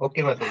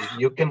 Okay, Mataji,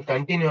 you can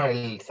continue.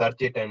 I'll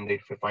search it, and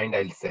if I find,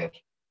 I'll share.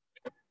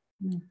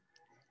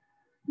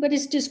 But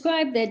it's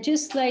described that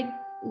just like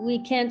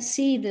we can't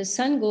see the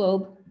sun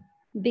globe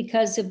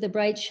because of the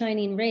bright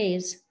shining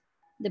rays,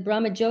 the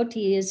Brahma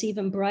Jyoti is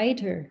even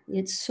brighter.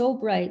 It's so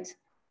bright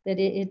that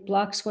it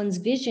blocks one's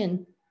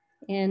vision.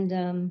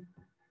 And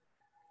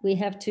we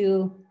have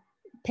to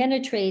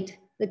penetrate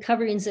the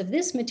coverings of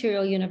this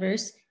material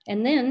universe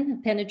and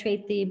then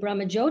penetrate the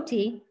Brahma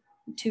Jyoti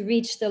to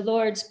reach the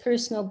Lord's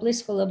personal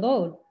blissful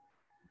abode.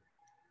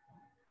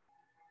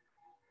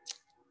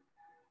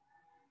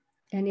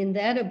 And in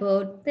that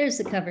abode, there's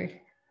the cover.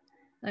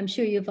 I'm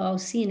sure you've all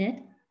seen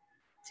it.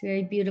 It's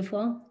very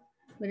beautiful,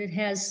 but it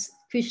has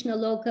Krishna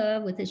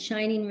Loka with the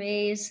shining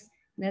rays.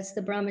 That's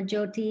the Brahma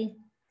Jyoti,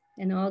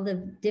 and all the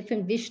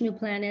different Vishnu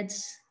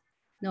planets.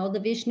 And all the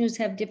Vishnus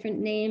have different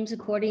names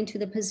according to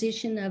the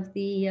position of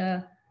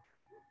the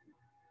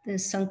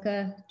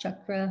Sankha,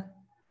 Chakra,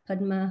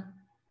 Padma,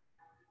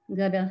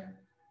 Gada.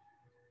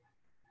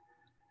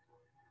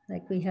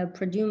 Like we have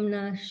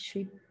Pradyumna,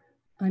 Sri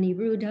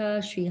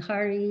Aniruddha, Sri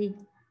Hari,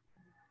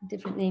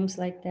 different names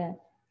like that.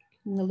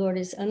 And the Lord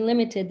is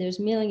unlimited. There's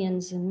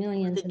millions and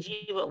millions.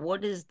 Jiva,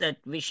 what is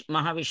that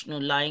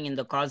Mahavishnu lying in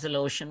the causal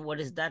ocean? What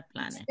is that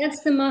planet?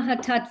 That's the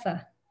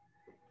Mahatattva.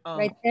 Oh.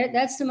 Right there.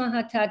 That's the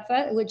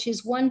Mahatattva, which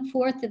is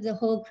 1/4 of the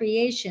whole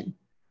creation.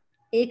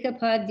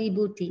 Ekapad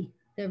Vibhuti.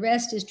 The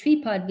rest is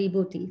Tripad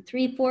Vibhuti,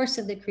 3/4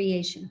 of the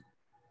creation.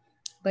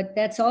 But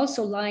that's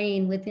also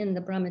lying within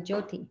the Brahma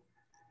Jyoti.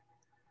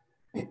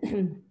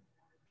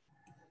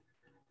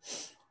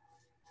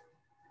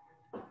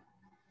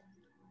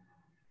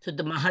 So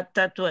the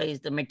Mahatattva is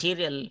the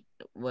material,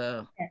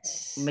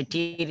 yes,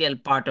 material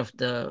part of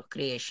the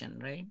creation,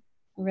 right?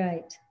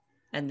 Right.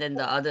 And then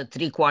the other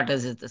 3/4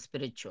 is the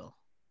spiritual.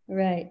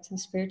 Right, the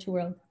spiritual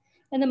world.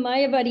 And the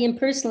Mayavadi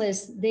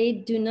impersonalists, they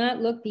do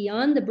not look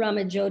beyond the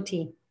Brahma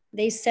Jyoti.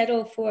 They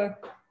settle for,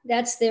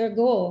 that's their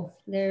goal.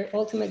 Their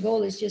ultimate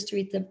goal is just to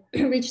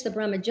reach the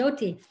Brahma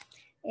Jyoti.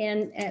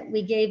 And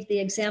we gave the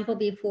example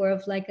before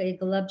of like a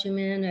gulab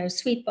jamun or a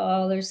sweet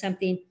ball or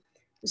something.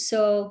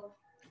 So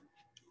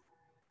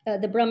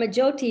the Brahma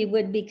Jyoti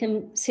would be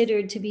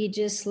considered to be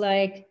just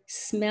like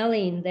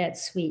smelling that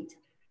sweet.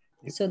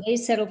 So they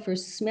settle for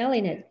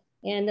smelling it.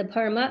 And the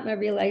Paramatma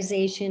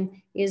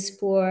realization is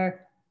for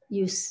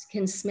you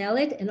can smell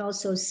it and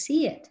also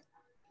see it.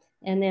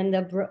 And then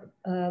the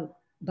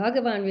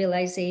Bhagavan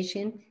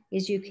realization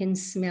is you can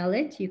smell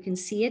it, you can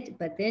see it,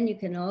 but then you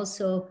can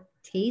also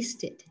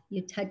taste it.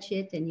 You touch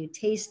it and you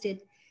taste it.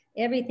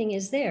 Everything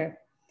is there.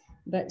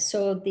 But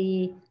so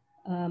the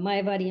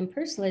Mayavadi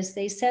impersonalists,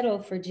 they settle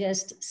for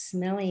just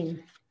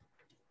smelling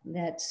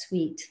that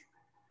sweet.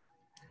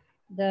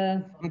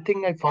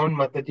 Something I found,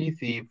 Mataji,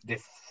 see if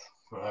this...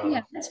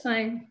 Yeah, that's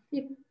fine.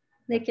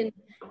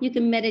 You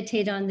can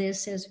meditate on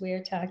this as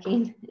we're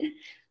talking.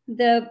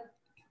 The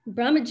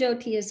Brahma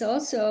Jyoti is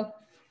also,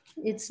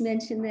 it's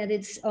mentioned that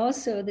it's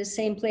also the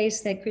same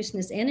place that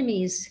Krishna's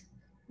enemies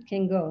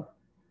can go.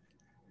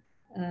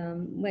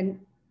 When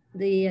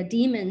the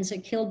demons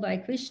are killed by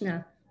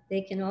Krishna,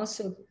 they can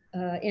also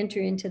enter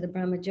into the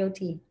Brahma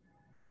Jyoti.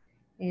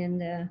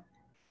 And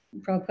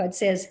Prabhupada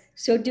says,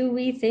 so do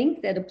we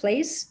think that a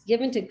place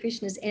given to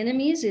Krishna's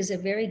enemies is a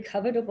very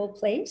covetable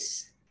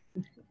place?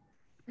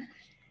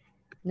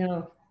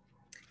 No.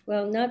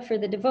 Well, not for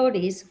the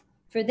devotees.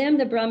 For them,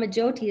 the Brahma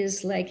Jyoti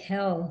is like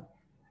hell.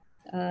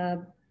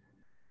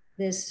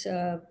 This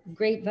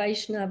great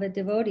Vaishnava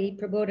devotee,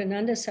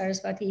 Prabodhananda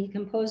Saraswati, he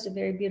composed a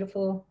very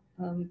beautiful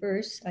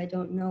verse. I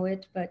don't know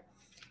it, but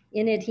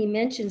in it he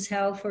mentions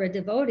how for a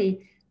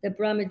devotee, the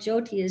Brahma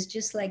Jyoti is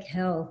just like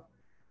hell.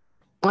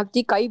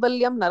 Ati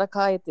Kaivalyam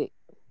Narakayate.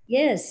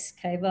 Yes,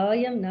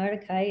 Kaivalyam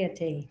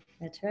Narakayate.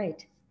 That's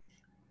right.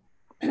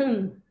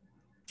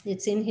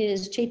 It's in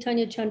his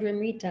Chaitanya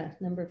Chandramrita,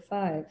 number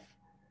 5.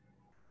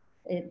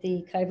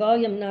 The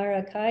Kaivalyam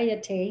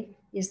Narakayate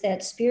is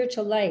that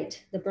spiritual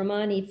light, the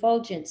Brahman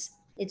effulgence.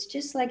 It's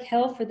just like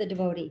hell for the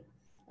devotee.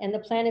 And the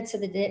planets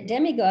of the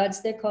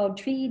demigods, they're called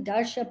Tri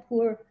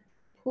Dashapur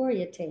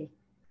Puryate.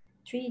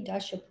 Tri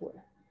Dashapur.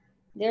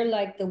 They're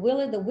like the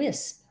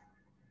will-o'-the-wisp,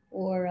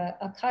 or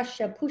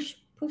Akasha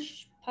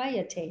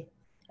Pushpayate,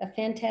 a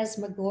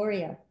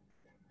phantasmagoria.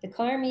 The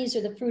karmis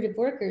are the fruit of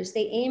workers.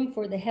 They aim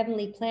for the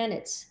heavenly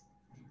planets.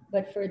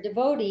 But for a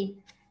devotee,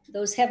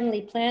 those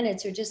heavenly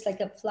planets are just like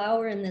a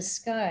flower in the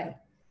sky,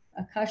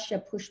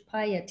 Akasha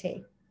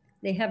Pushpayate.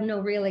 They have no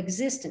real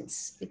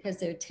existence because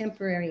they're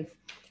temporary.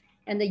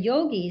 And the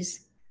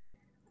yogis,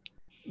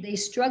 they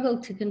struggle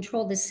to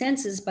control the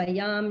senses by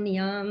yam,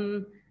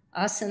 niyam,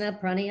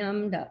 asana,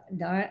 pranayam,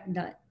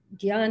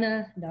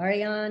 dhyana,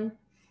 dharayan.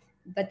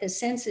 But the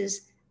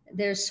senses,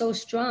 they're so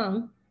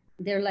strong,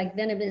 they're like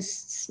venomous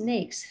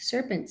snakes,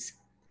 serpents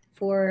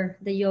for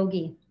the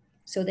yogi.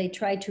 So they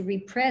try to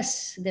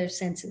repress their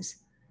senses.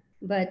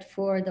 But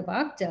for the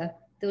bhakta,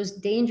 those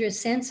dangerous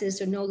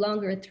senses are no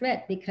longer a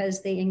threat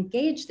because they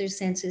engage their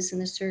senses in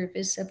the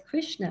service of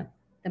Krishna,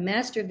 the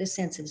master of the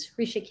senses.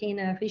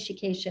 Hrishikena,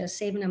 Hrishikesha,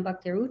 Sevanam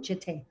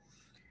Bhaktiruchate.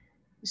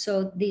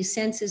 So these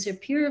senses are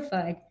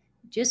purified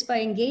just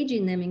by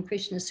engaging them in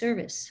Krishna's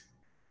service.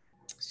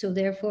 So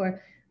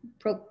therefore,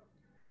 Protkata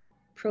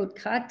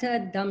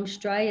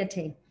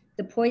Damstrayate,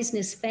 the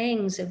poisonous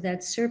fangs of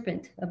that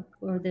serpent,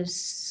 or the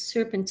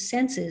serpent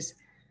senses,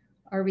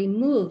 are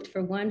removed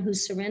for one who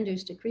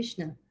surrenders to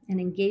Krishna and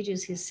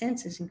engages his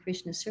senses in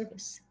Krishna's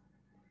service.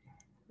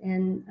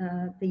 And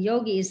the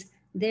yogis,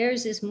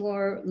 theirs is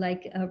more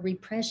like a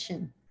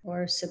repression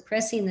or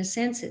suppressing the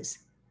senses.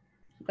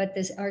 But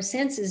our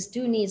senses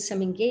do need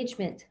some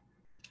engagement.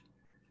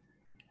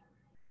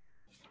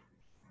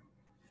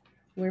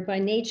 We're by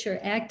nature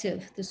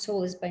active. The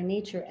soul is by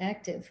nature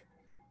active.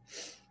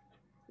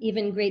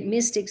 Even great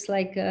mystics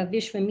like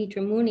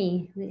Vishwamitra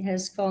Muni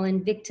has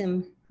fallen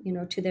victim,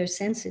 to their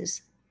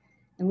senses.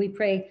 And we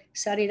pray,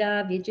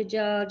 Sarira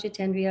Vijaja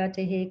Jitendriya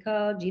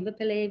Tehekal Jiva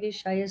Pele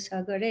Vishaya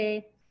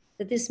Sagare,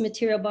 that this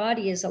material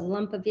body is a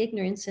lump of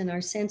ignorance and our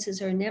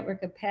senses are a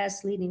network of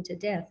paths leading to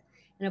death.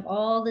 And of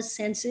all the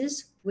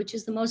senses, which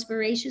is the most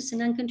voracious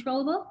and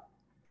uncontrollable?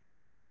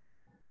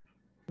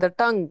 The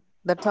tongue.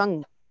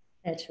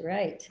 That's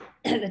right.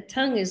 The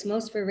tongue is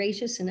most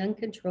voracious and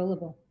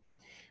uncontrollable.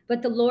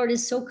 But the Lord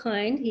is so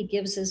kind, he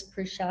gives us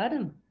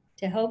prasadam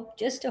to help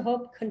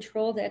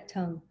control that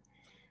tongue.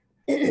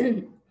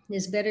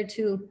 It's better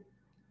to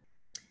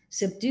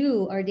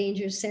subdue our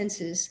dangerous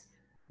senses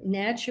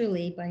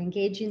naturally by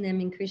engaging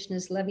them in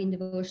Krishna's loving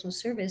devotional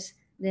service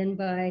than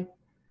by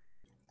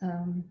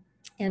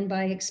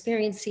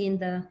experiencing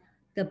the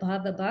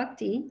bhava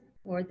bhakti,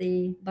 or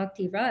the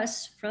bhakti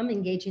ras, from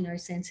engaging our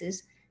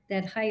senses,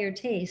 that higher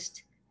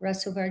taste,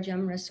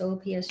 rasovarjam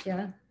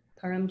rasopiyasya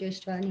param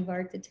drishtva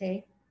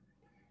nivartate.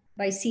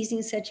 By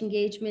seizing such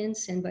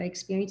engagements and by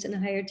experiencing a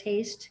higher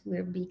taste,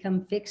 we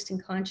become fixed in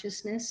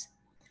consciousness.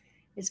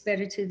 It's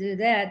better to do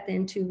that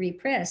than to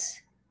repress,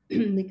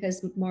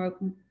 because more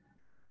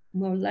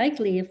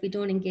likely, if we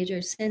don't engage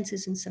our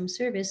senses in some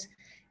service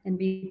and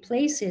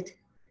replace it,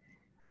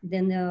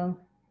 then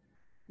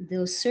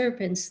those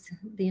serpents,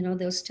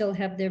 they'll still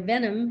have their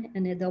venom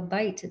and they'll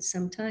bite at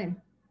some time.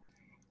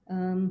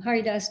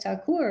 Haridas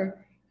Thakur,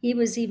 he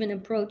was even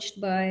approached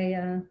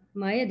by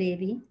Maya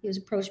Devi. He was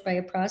approached by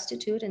a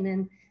prostitute, and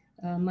then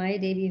Maya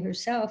Devi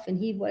herself, and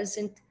he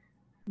wasn't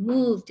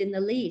moved in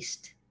the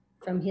least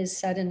from his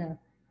sadhana.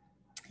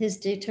 His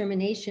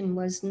determination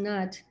was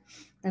not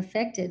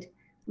affected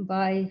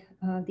by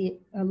the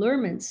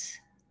allurements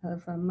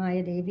of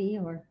Maya Devi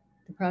or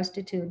the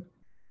prostitute,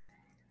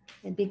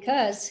 and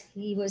because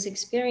he was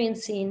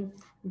experiencing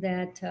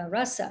that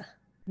rasa,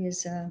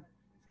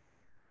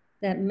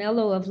 that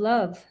mellow of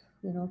love,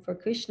 for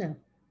Krishna.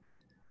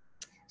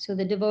 So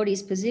the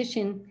devotee's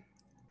position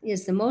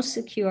is the most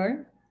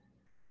secure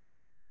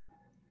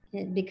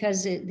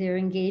because they're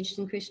engaged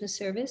in Krishna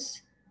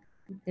service.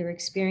 They're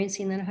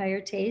experiencing that higher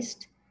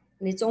taste.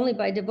 And it's only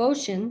by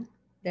devotion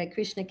that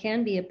Krishna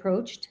can be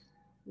approached.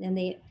 And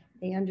they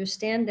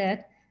understand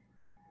that,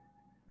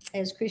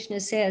 as Krishna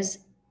says,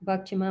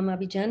 Bhakti Mama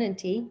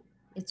Abhijananti,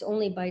 it's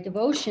only by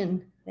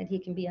devotion that he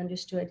can be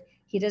understood.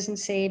 He doesn't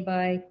say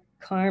by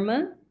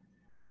karma.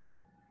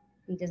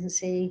 He doesn't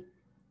say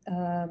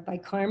by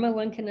karma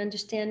one can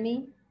understand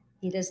me.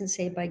 He doesn't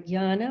say by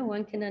jnana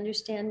one can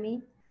understand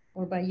me,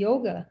 or by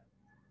yoga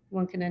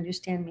one can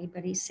understand me.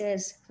 But he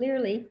says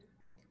clearly,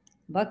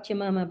 Bhakti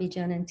Mama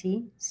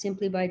Abhijananti,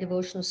 simply by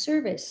devotional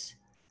service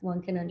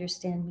one can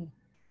understand me.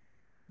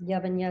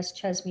 Yavanyas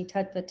chasmi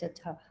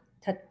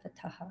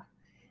tatvataha.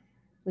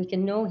 We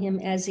can know him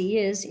as he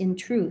is in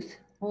truth,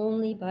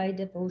 only by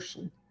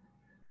devotion.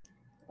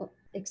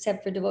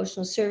 Except for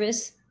devotional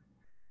service,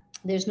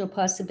 there's no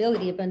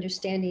possibility of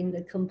understanding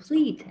the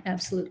complete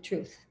absolute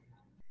truth.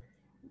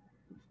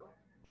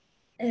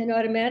 And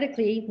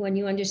automatically, when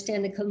you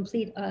understand the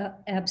complete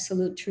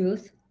absolute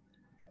truth,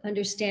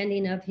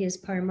 understanding of his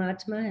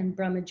Paramatma and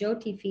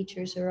Brahmajyoti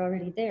features are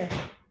already there.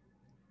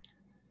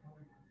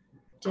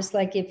 Just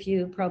like if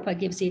you, Prabhupada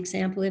gives the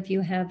example, if you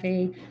have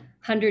a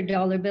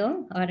 $100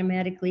 bill,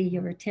 automatically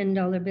your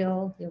 $10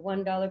 bill, your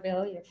 $1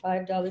 bill, your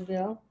 $5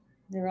 bill,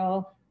 they're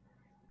all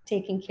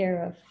taken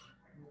care of.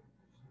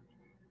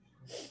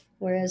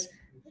 Whereas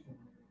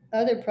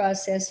other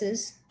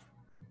processes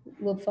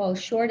will fall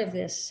short of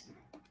this.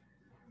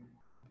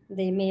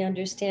 They may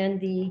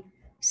understand the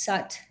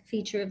Sat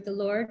feature of the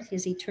Lord,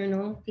 his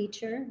eternal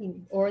feature,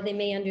 or they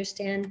may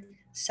understand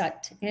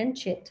Sat and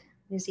Chit,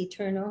 his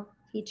eternal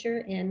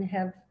feature, and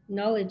have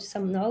knowledge,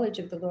 some knowledge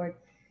of the Lord.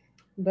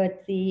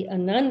 But the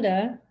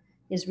Ananda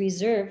is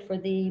reserved for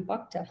the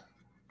Bhakta,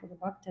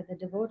 the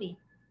devotee.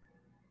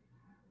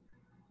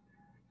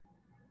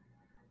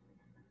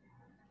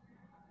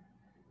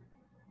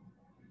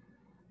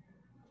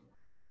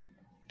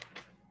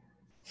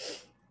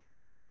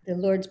 The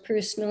Lord's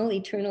personal,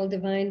 eternal,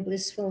 divine,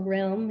 blissful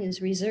realm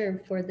is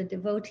reserved for the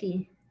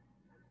devotee.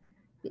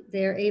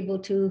 They're able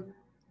to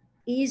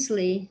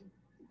easily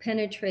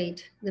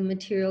penetrate the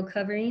material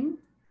covering,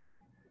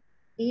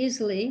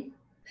 easily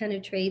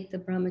penetrate the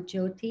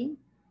Brahmajyoti,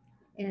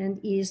 and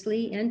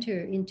easily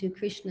enter into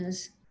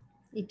Krishna's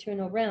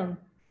eternal realm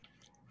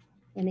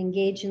and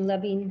engage in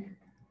loving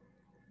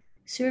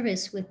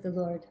service with the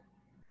Lord.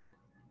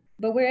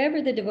 But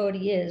wherever the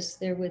devotee is,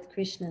 they're with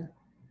Krishna.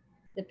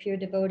 The pure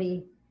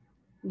devotee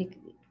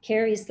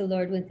carries the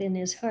Lord within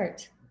his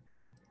heart.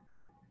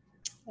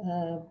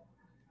 The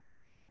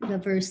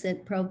verse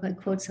that Prabhupada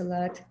quotes a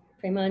lot,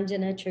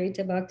 Premanjana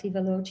Charita Bhakti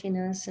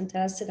Valochina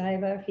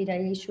Santasadaiva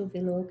Hridayeshu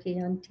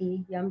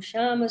Vilokayanti Yam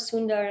Shama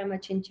Sundaram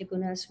Achintya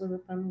Guna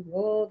Swarupam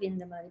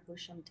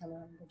Govindamaripusham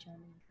Talam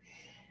Bhajami.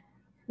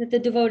 That the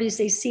devotees,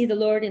 they see the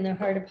Lord in their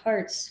heart of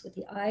hearts with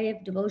the eye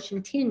of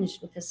devotion tinged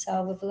with the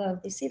salve of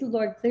love. They see the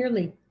Lord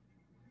clearly.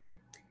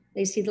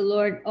 They see the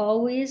Lord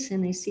always,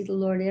 and they see the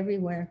Lord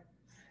everywhere.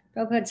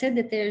 Prabhupada said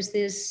that there's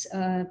this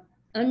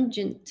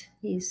unguent,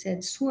 he said,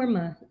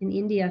 surma in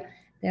India,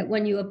 that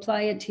when you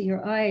apply it to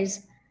your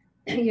eyes,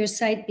 your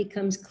sight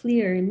becomes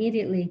clear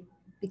immediately,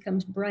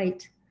 becomes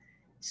bright.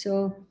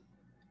 So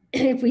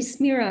if we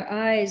smear our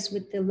eyes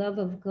with the love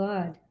of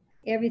God,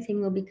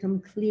 everything will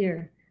become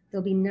clear.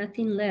 There'll be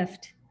nothing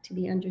left to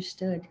be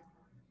understood.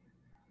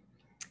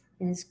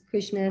 As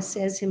Krishna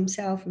says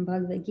himself in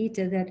Bhagavad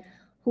Gita, that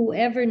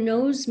whoever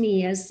knows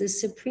me as the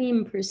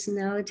Supreme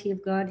Personality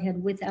of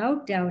Godhead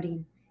without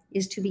doubting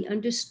is to be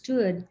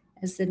understood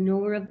as the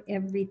knower of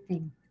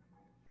everything.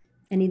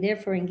 And he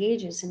therefore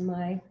engages in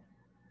my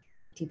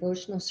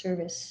devotional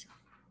service.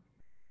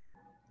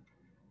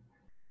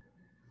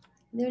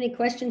 Are there any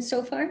questions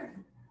so far?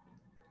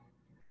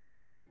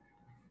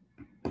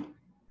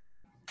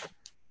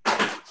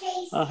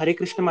 Hare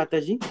Krishna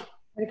Mataji.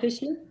 Hare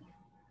Krishna.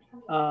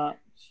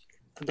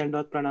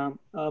 Dandot Pranam.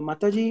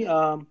 Mataji,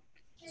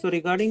 so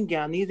regarding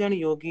Gyanis and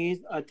Yogis,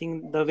 I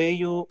think the way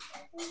you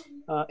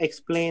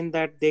explain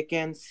that they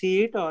can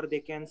see it or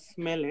they can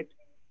smell it,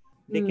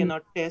 they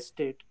cannot test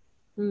it.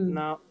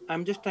 Now,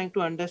 I'm just trying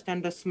to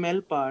understand the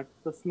smell part.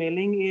 So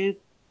smelling is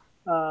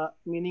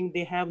meaning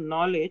they have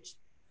knowledge,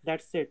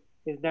 that's it.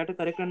 Is that a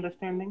correct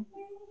understanding?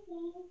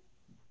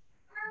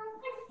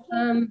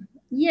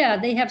 Yeah,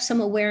 they have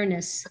some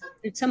awareness.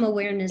 There's some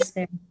awareness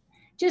there.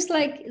 Just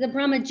like the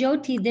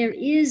Brahmajyoti, there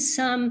is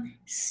some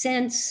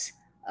sense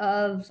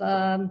of,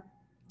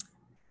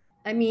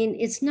 I mean,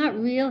 it's not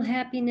real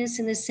happiness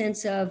in the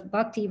sense of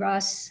bhakti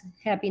ras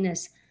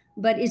happiness,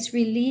 but it's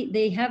relief.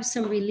 They have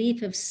some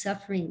relief of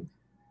suffering.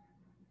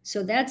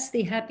 So that's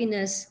the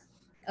happiness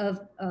of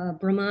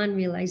Brahman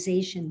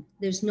realization.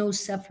 There's no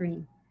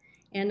suffering.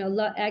 And a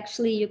lot,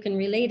 actually, you can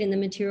relate in the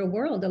material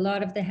world. A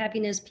lot of the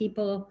happiness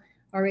people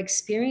are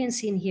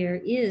experiencing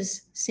here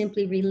is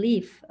simply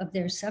relief of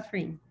their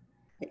suffering.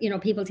 You know,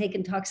 people take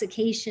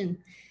intoxication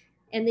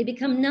and they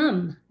become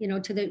numb, you know,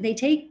 they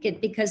take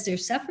it because they're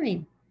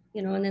suffering,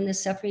 you know, and then the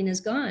suffering is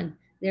gone.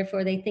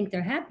 Therefore, they think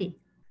they're happy.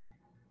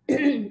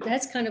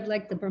 That's kind of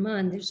like the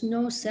Brahman. There's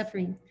no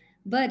suffering.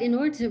 But in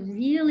order to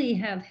really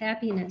have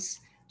happiness,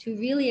 to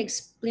really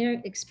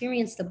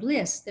experience the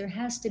bliss, there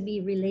has to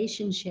be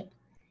relationship.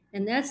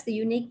 And that's the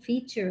unique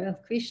feature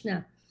of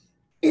Krishna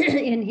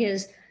in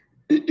his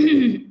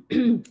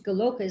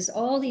Golokas,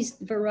 all these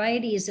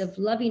varieties of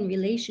loving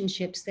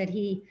relationships that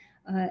he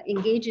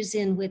engages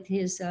in with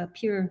his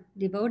pure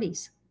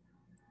devotees.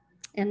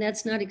 And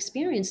that's not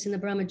experienced in the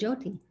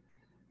Brahmajyoti.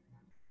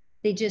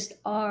 They just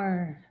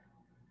are,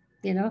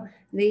 you know,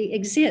 they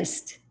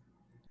exist.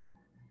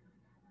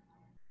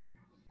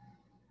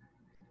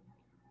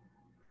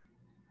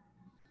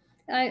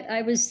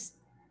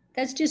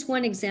 That's just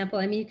one example.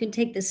 I mean, you can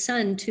take the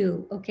sun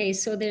too. Okay,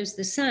 so there's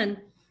the sun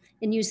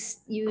and you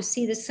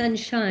see the sun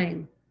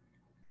shine.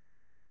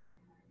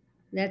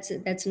 That's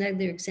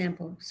another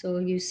example. So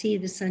you see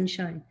the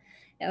sunshine.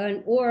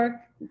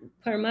 Or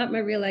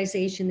Paramatma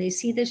realization, they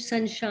see the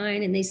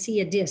sunshine and they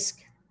see a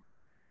disc.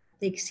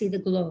 They see the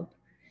globe.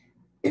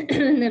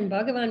 And then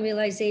Bhagavan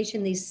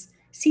realization, they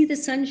see the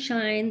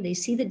sunshine, they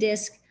see the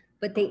disk,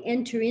 but they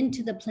enter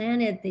into the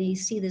planet, they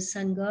see the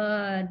sun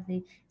god,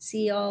 they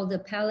see all the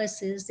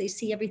palaces, they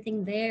see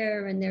everything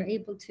there, and they're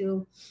able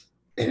to,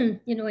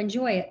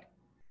 enjoy it.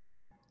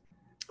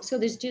 So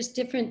there's just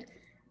different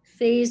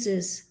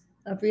phases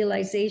of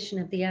realization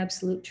of the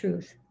absolute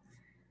truth.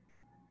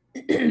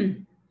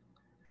 And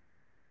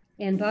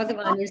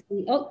Bhagavan is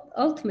the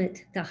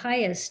ultimate, the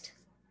highest.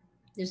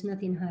 There's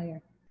nothing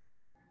higher.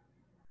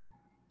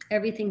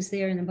 Everything's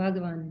there in the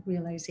Bhagavan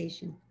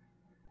realization.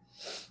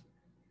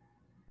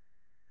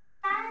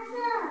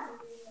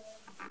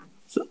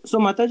 So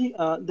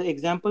Mataji, the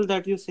example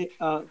that you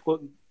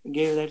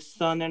gave, that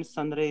sun and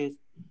sun rays,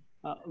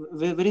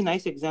 very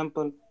nice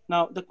example.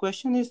 Now the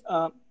question is,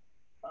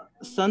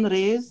 sun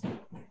rays,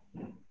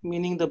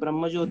 meaning the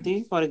Brahma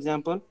Jyoti, for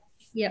example.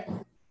 Yeah.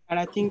 And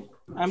I think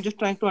I'm just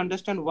trying to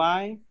understand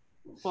why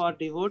for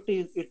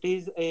devotees it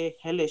is a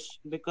hellish,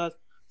 because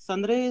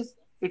sun rays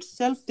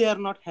itself, they are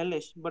not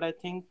hellish, but I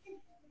think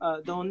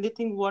the only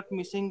thing what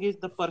missing is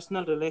the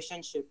personal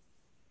relationship,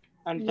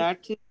 and that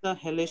is the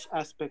hellish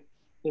aspect.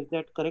 Is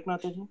that correct,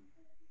 Mataji?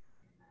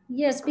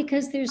 Yes,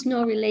 because there's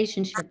no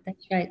relationship.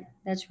 That's right.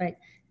 That's right.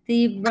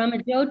 The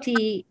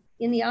Brahmajyoti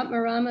in the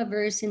Atmarama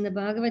verse in the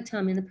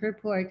Bhagavatam, in the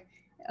purport,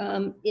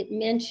 it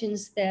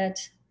mentions that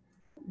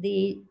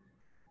the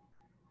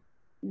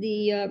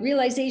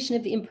realization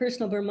of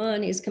impersonal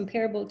Brahman is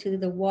comparable to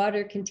the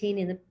water contained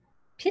in the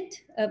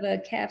pit of a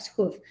calf's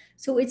hoof.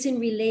 So it's in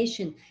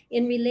relation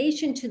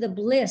to the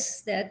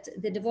bliss that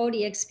the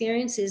devotee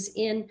experiences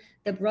in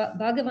the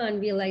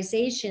Bhagavan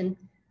realization.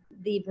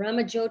 The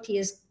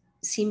Brahmajyoti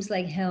seems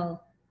like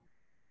hell.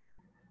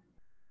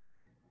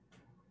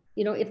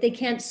 If they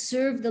can't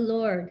serve the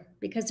Lord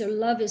because their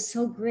love is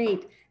so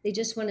great, they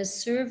just want to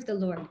serve the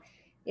Lord.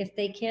 If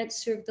they can't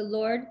serve the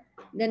Lord,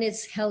 then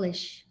it's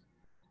hellish.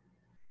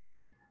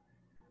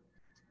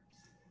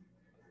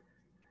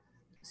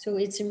 So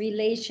it's in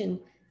relation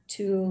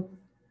to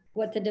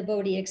what the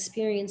devotee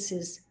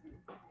experiences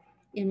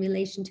in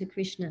relation to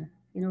Krishna,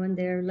 in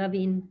their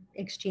loving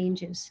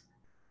exchanges,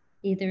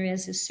 either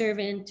as a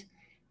servant,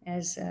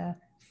 as a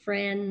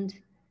friend,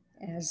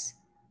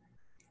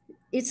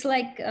 it's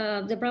like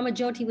the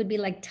Brahmajyoti would be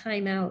like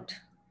time out,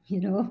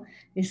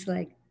 It's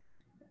like,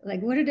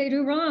 what did I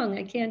do wrong?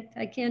 I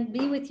can't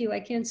be with you. I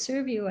can't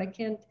serve you. I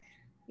can't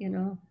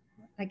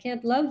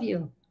love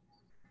you.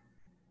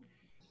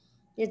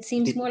 It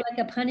seems more like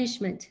a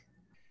punishment.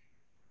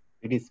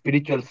 It is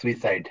spiritual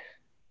suicide.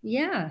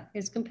 Yeah,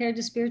 it's compared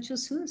to spiritual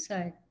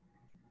suicide.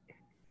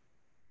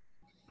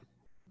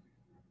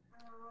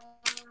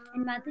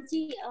 And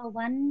Mataji,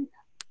 one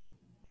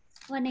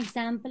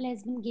example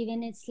has been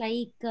given. It's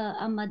like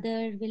a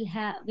mother will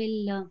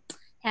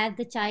have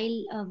the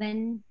child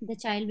when the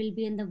child will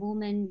be in the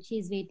womb, and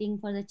she's waiting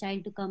for the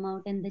child to come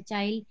out, and the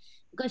child,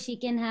 because she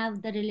can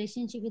have the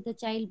relationship with the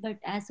child, but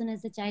as soon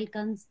as the child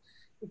comes,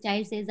 the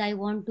child says, I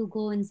want to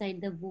go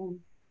inside the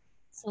womb.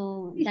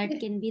 So that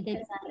can be the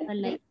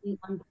example, like we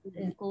want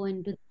to go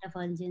into the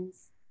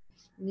effulgence.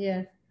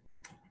 Yeah.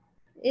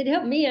 It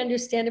helped me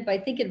understand it by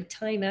thinking of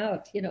time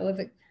out.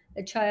 If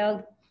a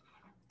child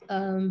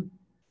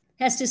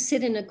has to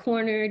sit in a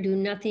corner, do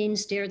nothing,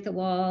 stare at the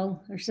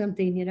wall or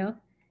something,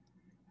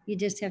 you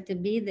just have to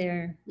be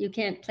there. You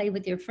can't play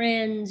with your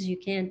friends. You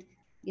can't,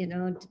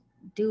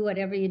 do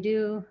whatever you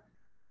do.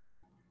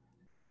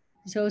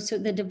 So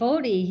the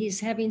devotee,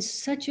 he's having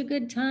such a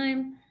good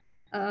time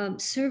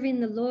serving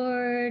the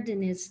Lord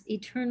and his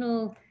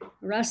eternal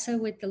rasa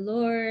with the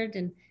Lord.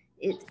 And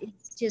it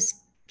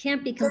just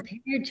can't be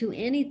compared to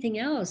anything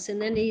else.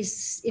 And then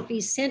if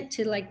he's sent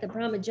to like the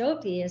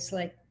Brahmajyoti, it's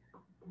like,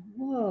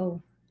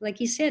 whoa, like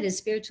he said, it's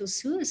spiritual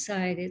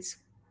suicide.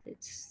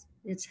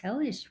 It's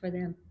hellish for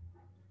them.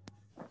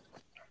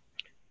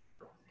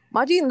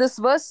 Maji, in this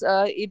verse,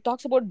 it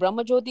talks about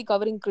Brahmajyoti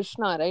covering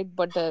Krishna, right?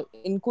 But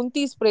in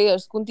Kunti's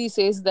prayers, Kunti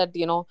says that,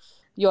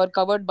 you are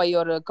covered by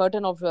your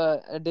curtain of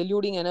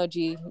deluding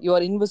energy. You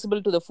are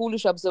invisible to the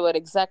foolish observer,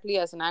 exactly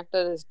as an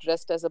actor is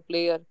dressed as a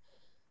player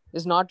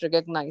is not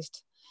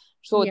recognized.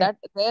 So that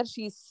there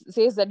she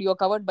says that you are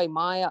covered by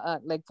Maya,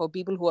 like for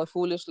people who are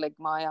foolish, like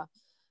Maya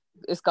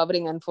is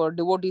covering, and for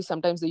devotees,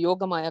 sometimes the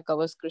Yoga Maya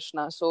covers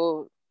Krishna.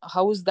 So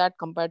how is that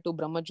compared to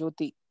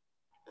Brahmajyoti?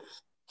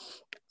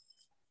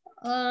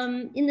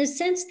 In the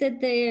sense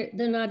that they're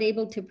not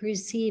able to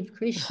perceive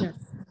Krishna,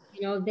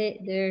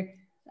 they're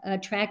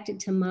attracted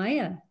to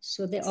Maya,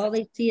 so all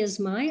they see is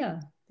Maya.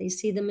 They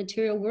see the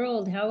material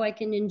world, how I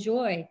can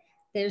enjoy.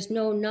 There's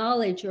no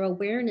knowledge or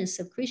awareness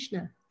of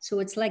Krishna, so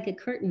it's like a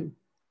curtain.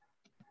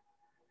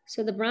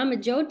 So the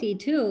Brahmajyoti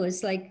too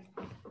is like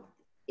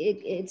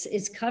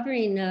it's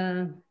covering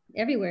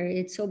everywhere.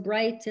 It's so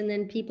bright, and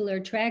then people are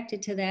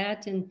attracted to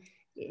that, and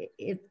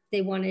if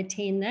they want to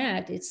attain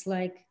that, it's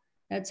like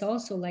that's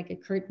also like a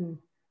curtain.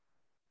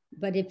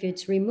 But if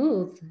it's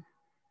removed,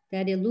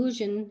 that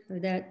illusion, or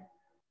that,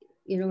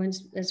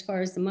 as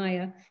far as the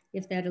Maya,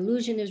 if that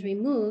illusion is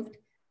removed,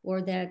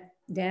 or that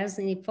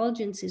dazzling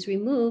effulgence is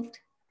removed,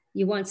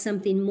 you want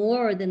something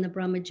more than the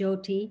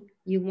Brahmajyoti,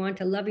 you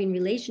want a loving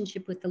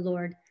relationship with the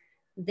Lord,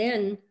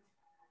 then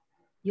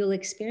you'll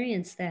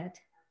experience that.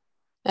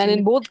 And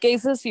in both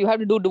cases, you have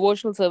to do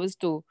devotional service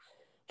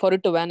for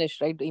it to vanish,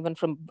 right? Even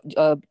from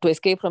to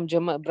escape from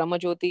Brahma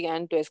Jyoti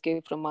and to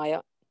escape from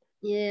Maya.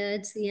 Yeah,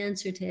 it's the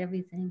answer to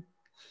everything.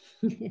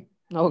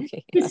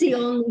 Okay. It's the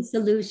only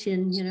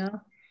solution, you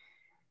know.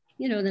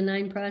 You know, the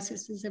 9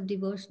 processes of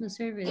devotional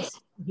service,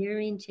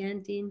 hearing,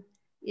 chanting,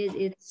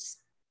 it's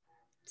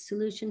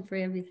solution for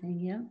everything,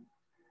 yeah.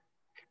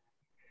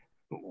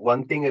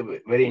 One thing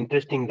very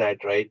interesting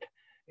that, right,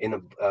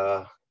 in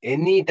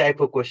any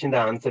type of question, the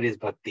answer is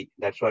bhakti.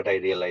 That's what I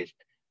realized.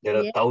 There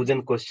are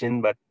 1,000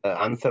 questions, but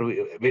answer,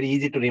 very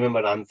easy to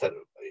remember answer.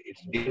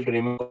 It's difficult to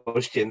remember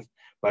questions,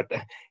 but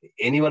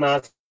anyone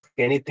asks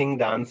anything,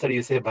 the answer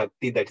you say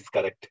bhakti, that is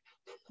correct.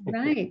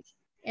 Right.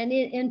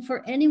 And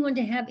for anyone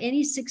to have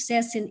any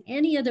success in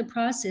any other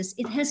process,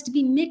 it has to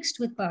be mixed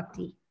with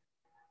bhakti,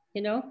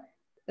 you know,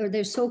 or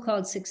their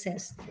so-called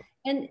success.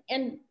 And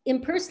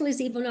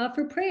impersonalists even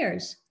offer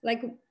prayers.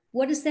 Like,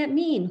 what does that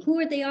mean? Who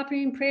are they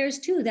offering prayers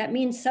to? That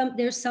means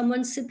there's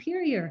someone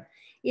superior.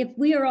 If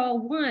we are all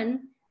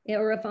one,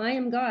 or if I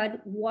am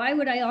God, why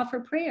would I offer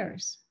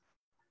prayers?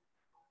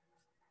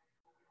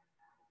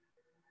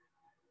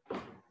 You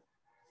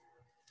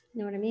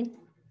know what I mean?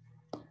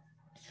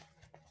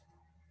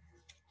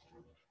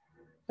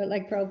 But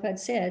like Prabhupada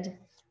said,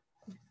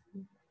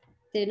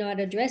 they're not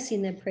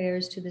addressing their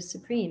prayers to the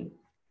Supreme.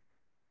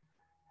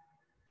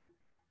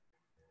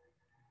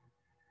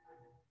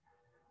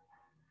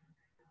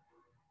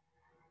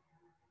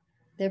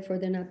 Therefore,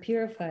 they're not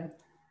purified.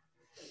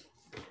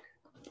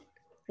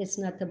 It's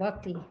not the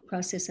bhakti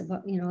process of,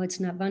 you know,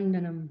 it's not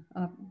vandanam,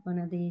 one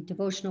of the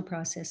devotional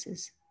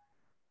processes.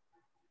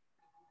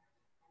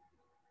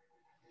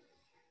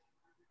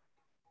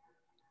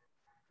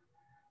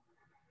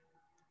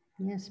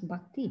 Yes,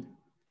 bhakti.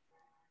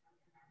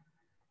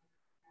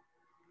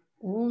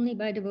 Only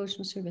by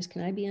devotional service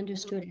can I be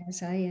understood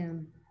as I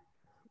am.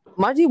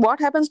 Maji, what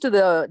happens to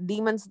the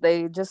demons?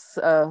 They just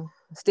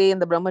stay in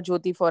the Brahma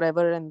Jyoti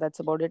forever and that's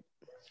about it.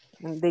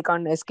 And they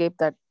can't escape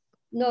that.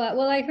 No,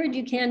 well, I heard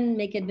you can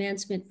make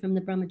advancement from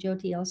the Brahma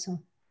Jyoti also.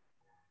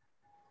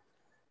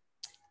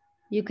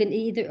 You can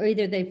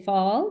either they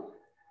fall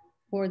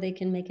or they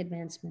can make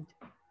advancement.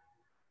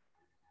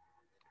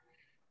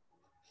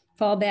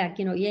 Fall back,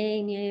 you know,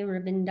 ye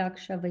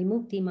ravindaksha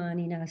vimukti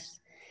maninas.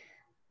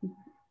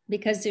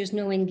 Because there's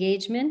no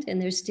engagement and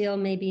there's still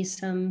maybe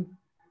some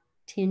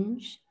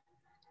tinge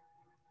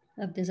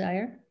of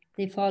desire,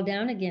 they fall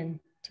down again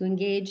to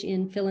engage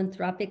in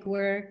philanthropic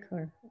work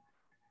or.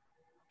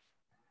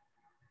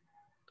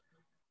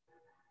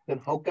 Then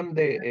how come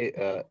they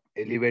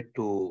elevate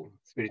to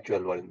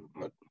spiritual world,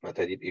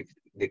 Mataji, if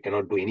they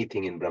cannot do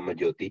anything in Brahma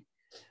Jyoti?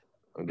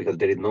 Because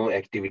there is no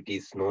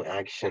activities, no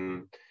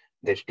action,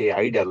 they stay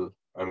idle.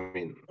 I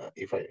mean,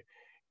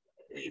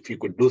 if you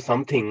could do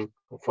something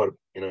for,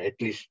 you know,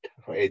 at least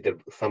either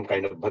some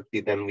kind of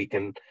bhakti, then we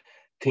can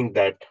think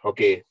that,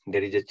 okay,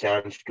 there is a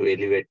chance to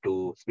elevate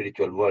to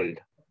spiritual world.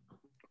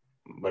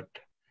 But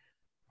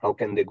how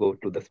can they go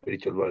to the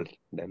spiritual world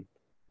then?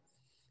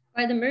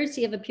 By the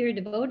mercy of a pure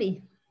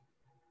devotee.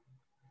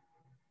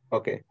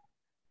 Okay.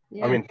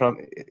 Yeah. I mean, from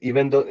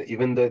even though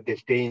they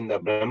stay in the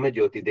Brahma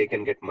Jyoti, they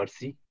can get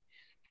mercy.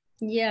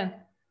 Yeah.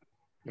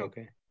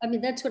 Okay. I mean,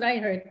 that's what I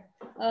heard.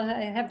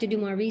 I have to do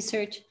more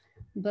research,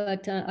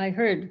 but I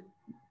heard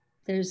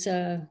there's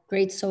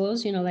great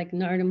souls, you know, like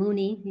Narada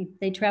Muni.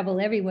 They travel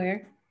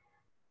everywhere,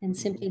 and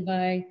simply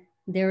by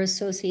their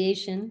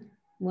association,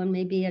 one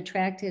may be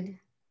attracted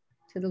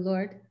to the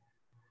Lord.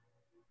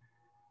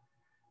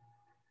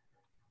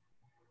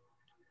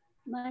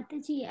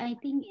 Mataji, I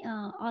think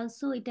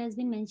also it has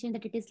been mentioned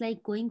that it is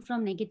like going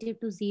from negative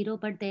to zero,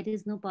 but there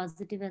is no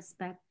positive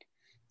aspect.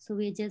 So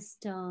we're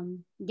just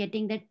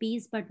getting that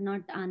peace, but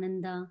not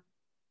ananda.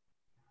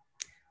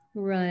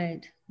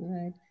 Right,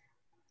 right.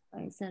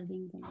 By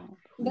serving the Lord.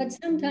 But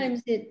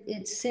sometimes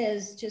it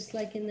says, just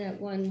like in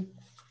that one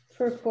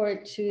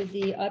purport to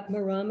the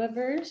Atmarama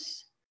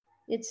verse,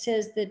 it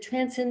says the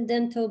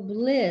transcendental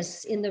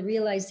bliss in the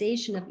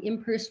realization of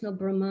impersonal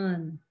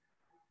Brahman.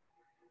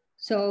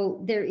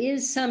 So there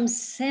is some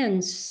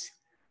sense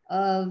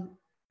of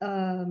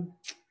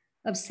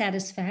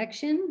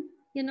satisfaction,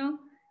 you know,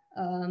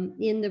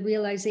 in the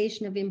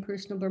realization of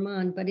impersonal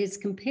Brahman, but it's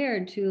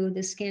compared to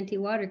the scanty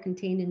water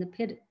contained in the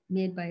pit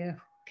made by a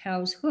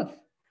cow's hoof.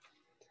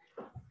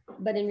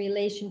 But in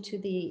relation to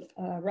the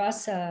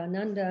rasa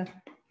ananda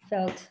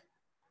felt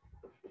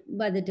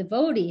by the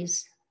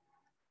devotees,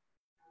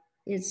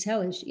 it's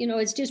hellish. You know,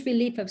 it's just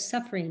relief of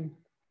suffering.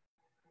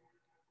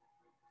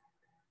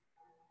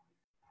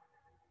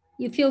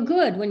 You feel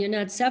good when you're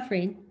not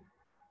suffering,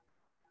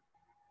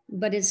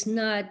 but it's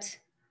not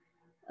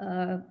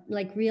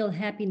like real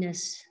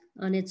happiness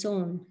on its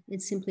own.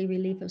 It's simply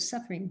relief of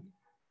suffering.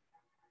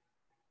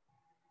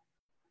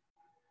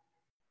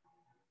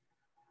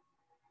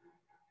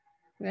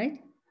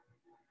 Right?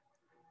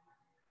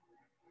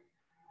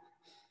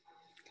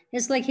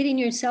 It's like hitting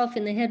yourself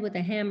in the head with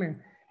a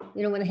hammer.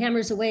 You know, when the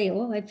hammer's away,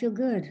 oh, I feel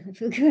good. I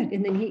feel good.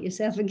 And then hit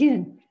yourself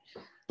again.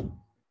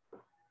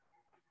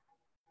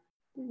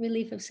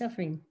 Relief of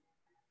suffering.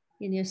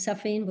 And you're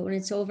suffering, but when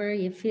it's over,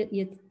 you feel,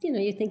 you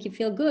think you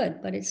feel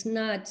good, but it's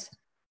not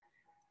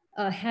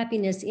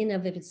happiness in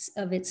of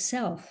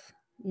itself.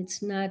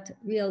 It's not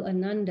real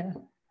ananda,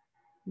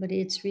 but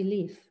it's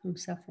relief from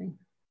suffering.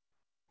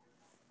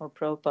 Or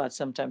Prabhupada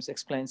sometimes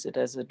explains it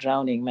as a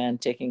drowning man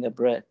taking a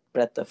breath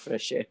of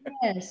fresh air.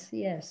 Yes,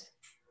 yes,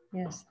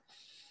 yes.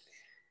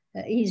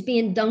 He's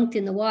being dunked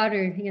in the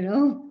water, you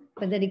know,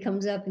 but then he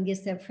comes up and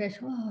gets that fresh,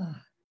 oh,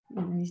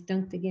 and he's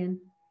dunked again.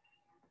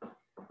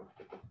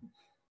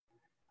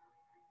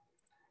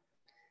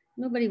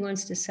 Nobody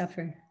wants to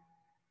suffer.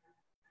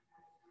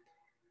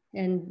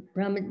 And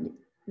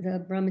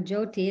the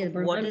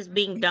Brahmajyoti. What is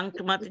being dunked,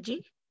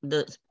 Mataji?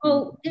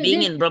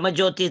 Being in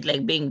Brahmajyoti is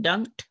like being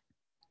dunked?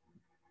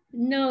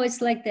 No,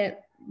 it's like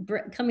that,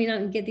 coming out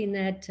and getting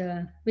that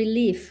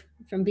relief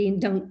from being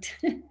dunked.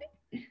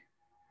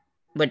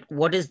 But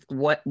where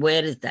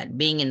is that?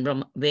 Being in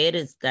Brahma, where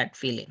is that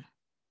feeling?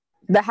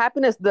 The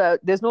happiness,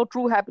 there's no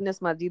true happiness,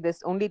 Mataji.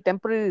 There's only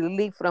temporary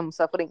relief from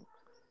suffering.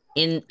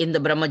 In the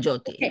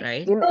Brahmajyoti, Okay.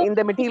 right? In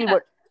the material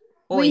world.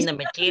 Oh, in the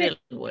material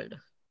world.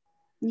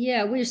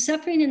 Yeah, we're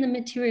suffering in the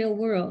material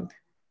world.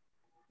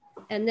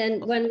 And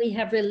then when we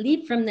have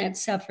relief from that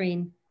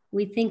suffering,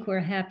 we think we're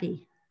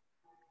happy.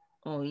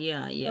 Oh,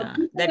 yeah, yeah.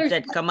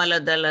 That Kamala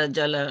Dala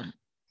Jala,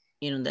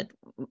 that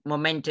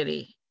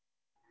momentary.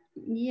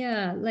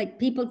 Yeah, like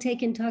people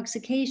take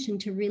intoxication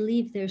to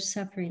relieve their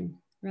suffering,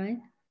 right?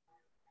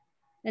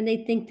 And they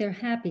think they're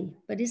happy,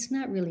 but it's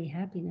not really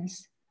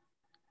happiness.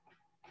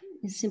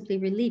 It's simply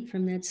relief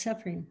from that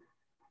suffering.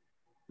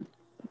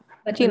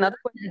 But another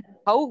question.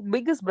 How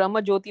big is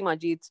Brahma Jyoti,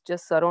 Maji? It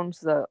just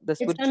surrounds the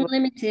spiritual.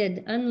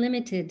 It's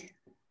unlimited.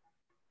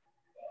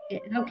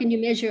 How can you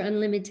measure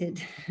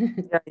unlimited?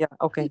 Yeah,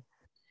 okay.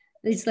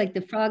 It's like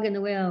the frog in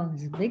the well.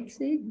 It's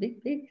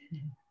big.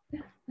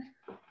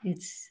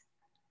 It's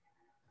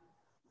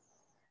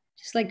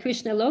just like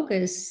Krishna Loka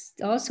is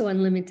also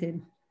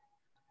unlimited.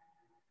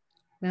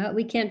 Well,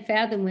 we can't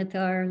fathom with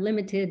our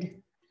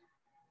limited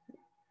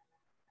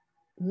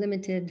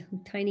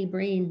tiny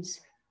brains.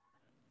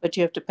 But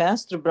you have to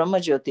pass through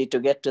Brahmajyoti to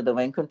get to the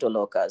Vaikuntha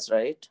Lokas,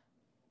 right?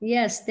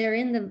 Yes, they're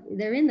in the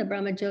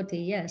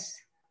Brahmajyoti,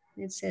 yes.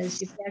 It says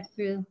you pass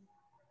through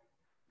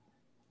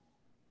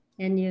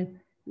and you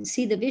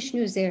see the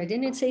Vishnus there.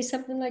 Didn't it say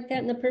something like that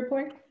in the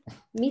purport?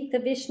 Meet the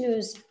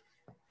Vishnus,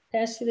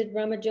 pass through the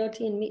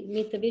Brahmajyoti and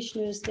meet the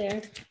Vishnus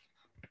there.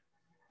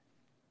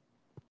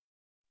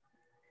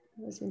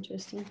 That was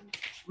interesting.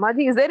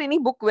 Maji, is there any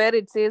book where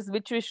it says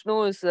which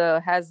Vishnu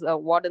has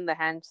what in the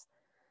hands?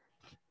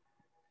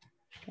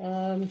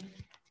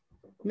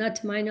 Not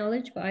to my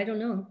knowledge, but I don't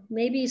know.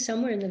 Maybe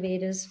somewhere in the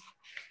Vedas,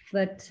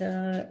 but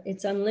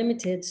it's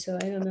unlimited, so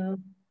I don't know.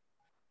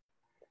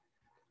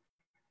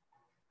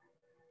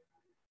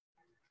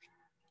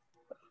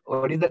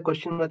 What is the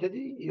question,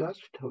 Mataji? You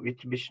asked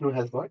which Vishnu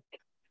has what?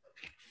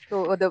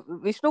 So the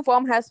Vishnu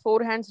form has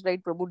 4 hands,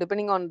 right, Prabhu?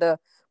 Depending on the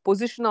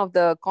position of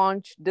the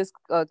conch, disc,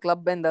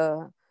 club, and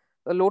the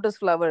lotus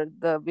flower,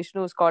 the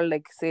Vishnu is called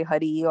like, say,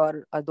 Hari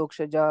or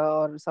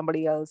Adokshaja or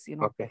somebody else,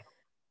 Okay.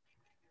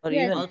 Or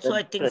Yeah. even Also,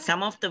 I think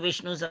some of the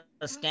Vishnus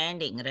are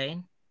standing, right?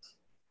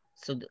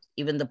 So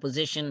even the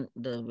position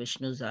the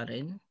Vishnus are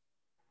in.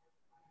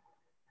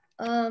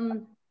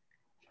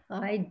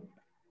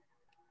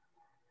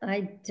 I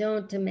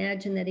don't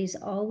imagine that he's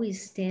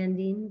always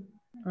standing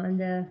on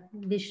the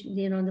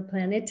on the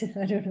planet.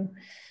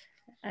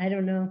 I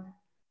don't know.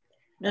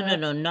 No,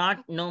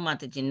 no,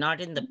 Mataji,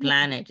 not in the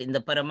planet, in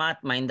the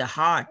Paramatma, in the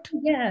heart.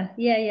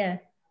 Yeah.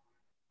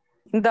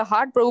 In the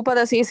heart,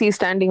 Prabhupada says he's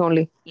standing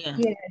only. Yeah.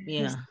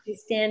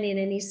 He's standing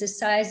and he's the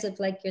size of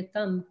like your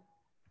thumb.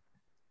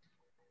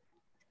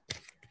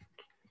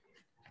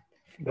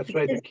 That's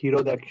why the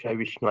Kirodaksha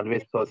Vishnu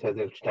always serves as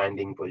a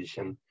standing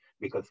position,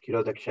 because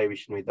Kirodaksha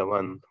Vishnu is the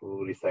one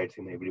who resides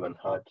in everyone's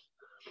heart.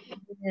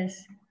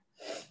 Yes.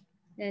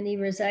 And he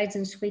resides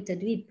in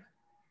Shweta-dvip.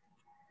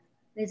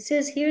 It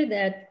says here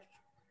that,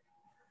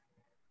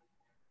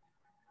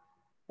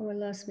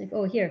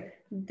 here.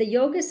 The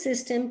yoga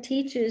system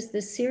teaches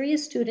the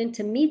serious student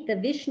to meet the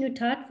Vishnu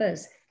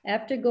tattvas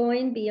after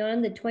going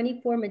beyond the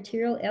 24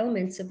 material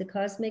elements of the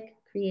cosmic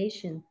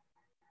creation.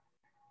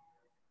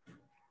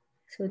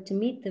 So to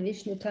meet the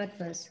Vishnu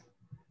tattvas.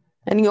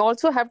 And you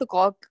also have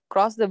to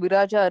cross the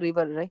Viraja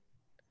river, right?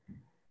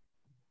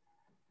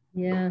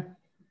 Yeah.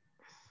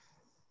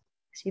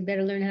 So you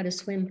better learn how to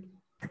swim.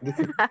 This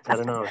is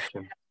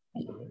Charanavashan.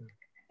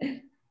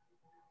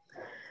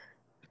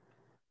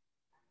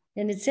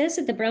 And it says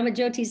that the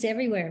Brahmajyoti is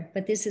everywhere,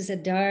 but this is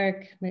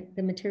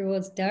the material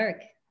world's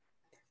dark.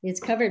 It's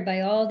covered by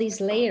all these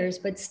layers,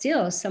 but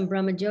still some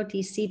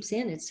Brahmajyoti seeps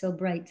in. It's so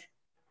bright.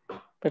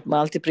 But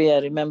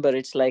Maltipriya, remember,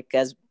 it's like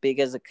as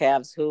big as a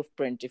calf's hoof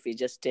print if you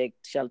just take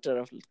shelter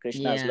of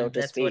Krishna's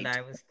lotus feet. That's what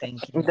I was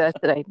thinking.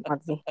 That's right,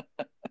 Mataji.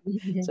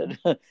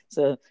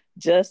 So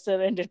just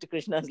surrender to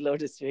Krishna's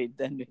lotus feet,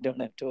 then we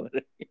don't have to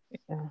worry.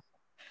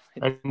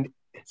 And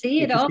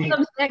See, If you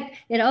see,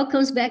 it all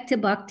comes back to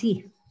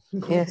bhakti.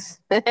 Yes.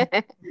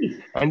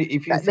 and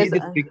if you see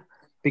this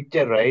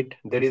picture, right,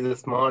 there is a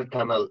small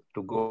tunnel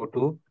to go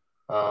to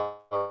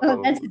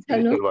that's a tunnel.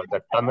 spiritual world.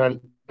 The tunnel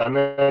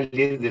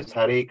is this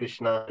Hare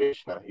Krishna, Hare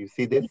Krishna. You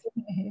see this?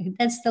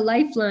 That's the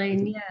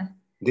lifeline, yeah.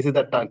 This is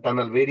the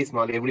tunnel, very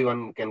small.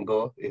 Everyone can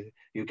go.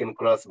 You can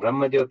cross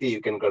Brahma Jyoti,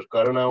 you can cross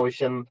Karuna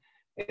Ocean,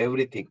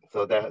 everything.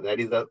 So that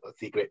is the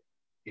secret.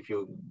 If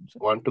you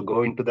want to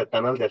go into the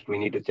tunnel, just we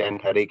need to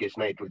chant Hare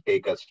Krishna. It will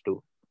take us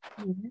to.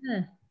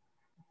 Yeah.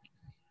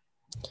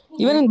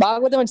 Even in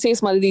Bhagavatam, it says,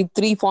 the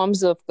three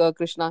forms of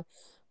Krishna.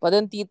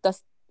 Vadanti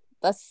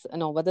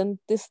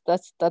vadantis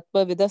tas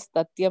tatva vidas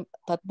tatvam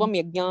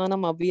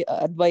yajnanam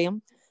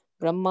advayam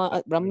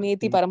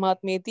brahmeti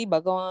paramatmeti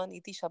bhagavan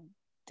iti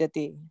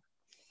shabdate.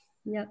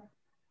 Yeah.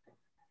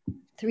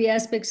 Three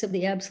aspects of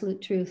the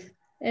absolute truth.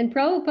 And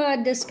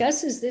Prabhupada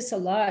discusses this a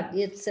lot.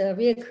 It's a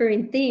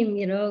reoccurring theme,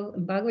 in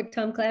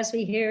Bhagavatam class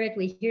we hear it.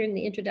 We hear in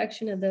the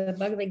introduction of the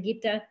Bhagavad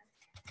Gita.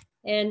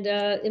 And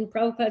in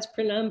Prabhupada's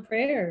Pranam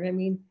prayer,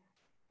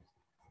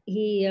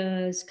 he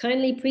is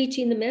kindly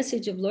preaching the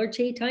message of Lord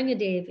Chaitanya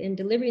Dev and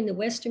delivering the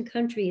Western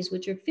countries,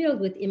 which are filled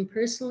with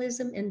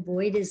impersonalism and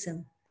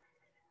voidism.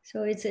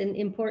 So it's an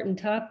important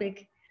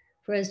topic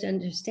for us to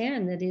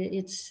understand that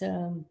it's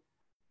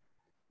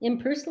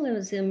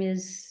impersonalism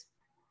is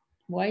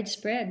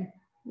widespread.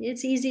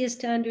 It's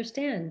easiest to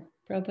understand,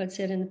 Prabhupada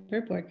said in the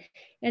purport.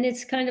 And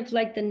it's kind of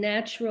like the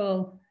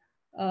natural,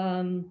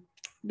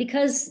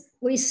 because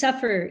we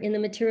suffer in the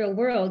material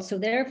world, so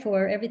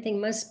therefore everything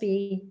must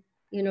be,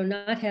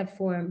 not have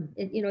form.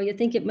 You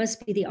think it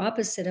must be the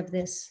opposite of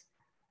this.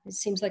 It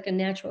seems like a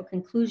natural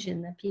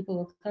conclusion that people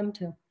will come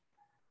to.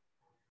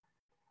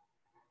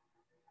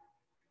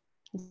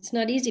 It's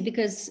not easy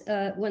because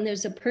when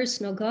there's a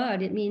personal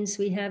God, it means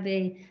we have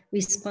a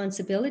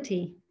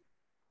responsibility.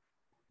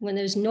 When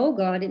there's no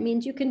God, it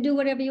means you can do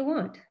whatever you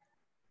want.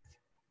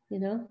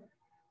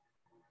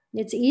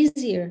 It's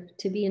easier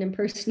to be an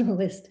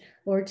impersonalist,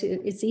 or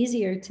it's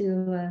easier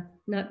to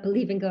not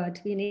believe in God,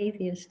 to be an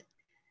atheist.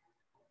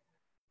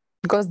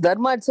 Because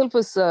dharma itself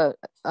is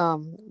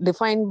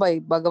defined by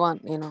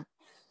Bhagavan,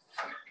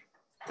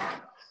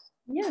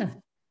 Yeah,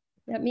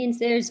 that means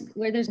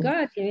where there's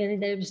God,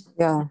 there's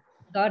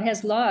God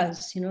has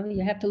laws.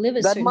 You have to live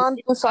a certain. Dharman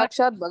tu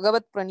sakshat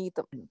bhagavat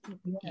pranitam.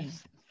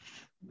 Yes.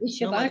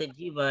 No, Mother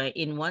Jiva,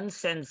 in one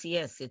sense,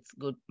 yes, it's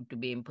good to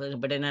be impersonal,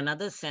 but in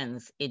another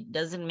sense, it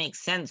doesn't make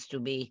sense to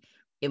be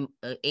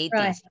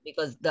atheist,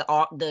 because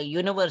the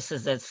universe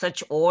is at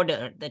such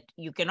order that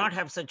you cannot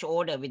have such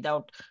order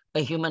without a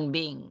human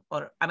being,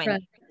 or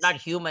not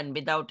human,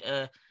 without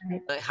a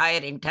higher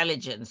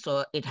intelligence.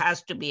 So it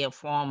has to be a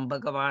form,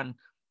 Bhagavan,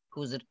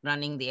 who's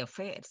running the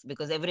affairs,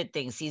 because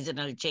everything,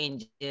 seasonal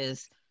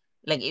changes.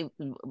 Like if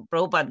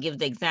Prabhupada gives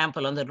the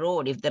example on the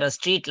road, if there are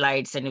street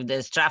lights and if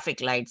there's traffic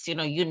lights, you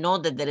know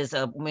that there is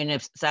a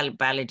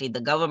municipality,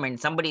 the government,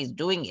 somebody is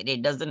doing it.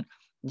 It doesn't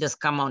just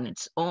come on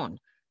its own.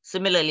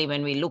 Similarly,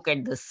 when we look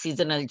at the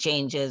seasonal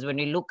changes, when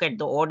we look at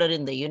the order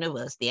in the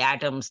universe, the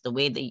atoms, the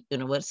way the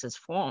universe is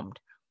formed,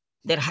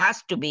 there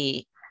has to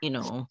be,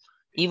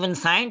 even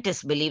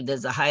scientists believe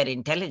there's a higher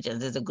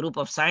intelligence. There's a group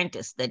of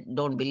scientists that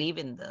don't believe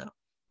in the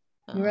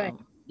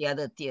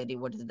other theory,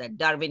 what is that,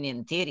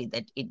 Darwinian theory,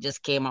 that it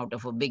just came out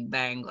of a big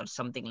bang or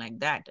something like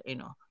that,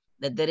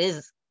 that there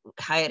is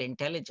higher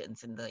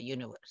intelligence in the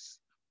universe.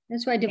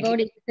 That's why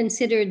devotees are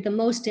considered the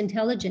most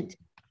intelligent,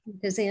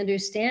 because they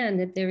understand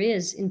that there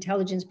is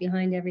intelligence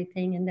behind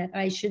everything and that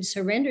I should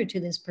surrender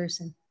to this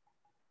person.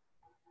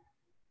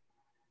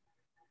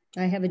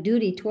 I have a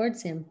duty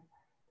towards him.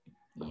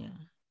 Yeah.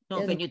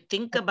 No, when you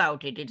think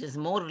about it, it is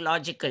more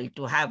logical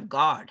to have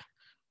God.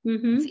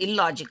 It's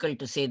illogical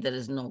to say there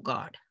is no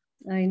God.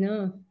 I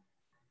know.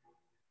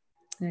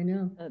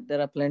 There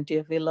are plenty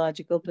of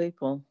illogical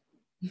people.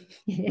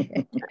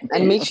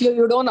 And make sure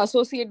you don't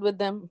associate with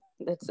them.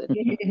 That's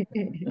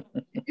it.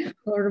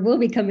 Or we'll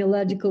become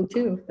illogical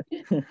too.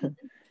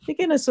 You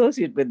can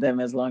associate with them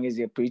as long as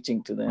you're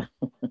preaching to them.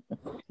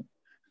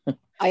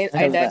 I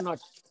dare not.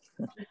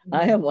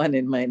 I have one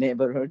in my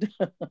neighborhood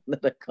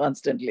that I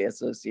constantly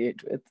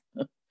associate with.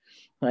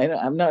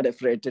 I'm not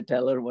afraid to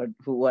tell her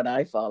what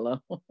I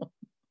follow.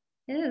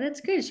 Yeah,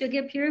 that's good. She'll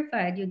get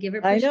purified. You give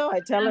her. I know. I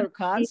tell her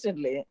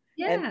constantly.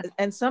 Yeah.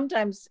 And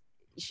sometimes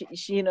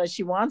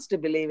she wants to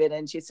believe it,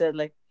 and she said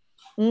like,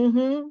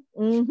 she'll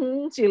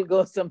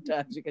go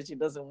sometimes because she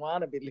doesn't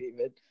want to believe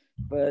it,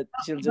 but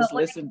she'll just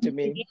listen to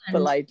me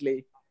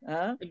politely.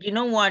 Huh? But you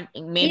know what?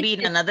 Maybe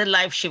in another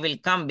life she will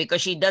come,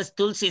 because she does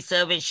Tulsi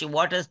service. She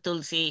waters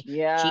Tulsi.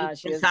 Yeah,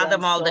 she has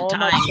done all the so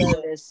time. much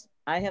service.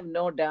 I have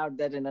no doubt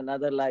that in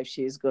another life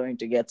she's going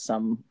to get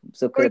some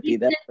Sukriti,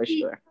 that's for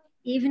sure.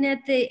 Even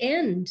at the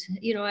end,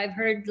 I've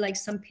heard like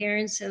some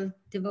parents of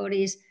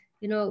devotees,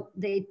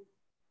 they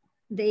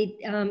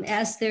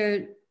asked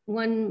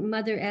one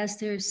mother asked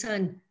their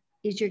son,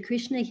 "Is your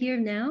Krishna here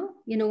now?"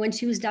 When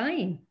she was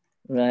dying.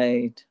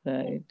 Right.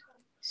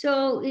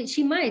 So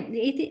she might,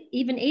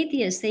 even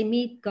atheists, they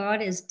meet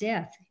God as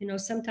death. You know,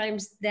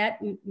 sometimes that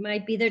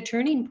might be their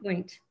turning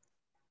point,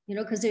 you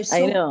know, because they're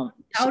so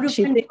out of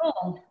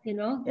control, you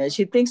know. Yeah,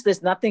 she thinks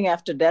there's nothing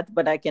after death,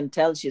 but I can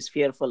tell she's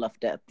fearful of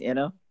death, you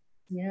know.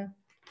 Yeah.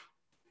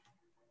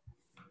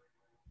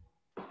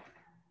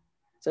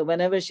 So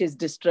whenever she's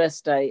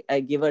distressed, I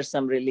give her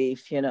some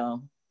relief, you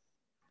know.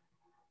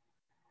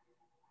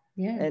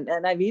 Yeah.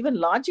 And I've even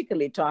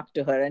logically talked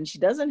to her, and she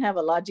doesn't have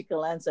a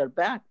logical answer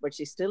back, but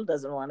she still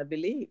doesn't want to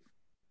believe.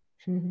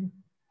 Mm-hmm.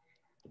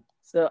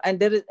 So,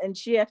 and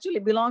she actually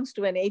belongs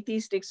to an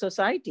atheistic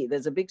society.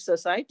 There's a big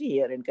society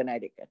here in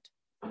Connecticut.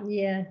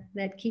 Yeah,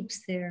 that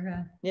keeps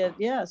their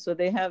yeah. So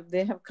they have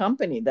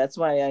company. That's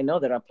why I know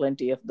there are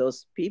plenty of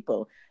those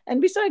people. And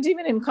besides,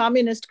 even in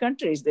communist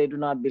countries, they do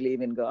not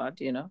believe in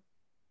God, you know.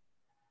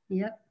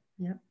 Yep.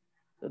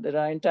 So there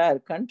are entire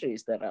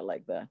countries that are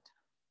like that.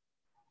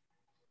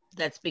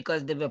 That's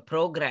because they were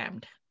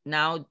programmed.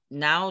 Now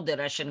the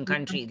Russian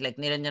countries like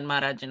Niranjan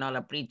Maharaj and all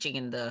are preaching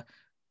in the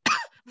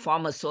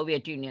former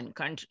Soviet Union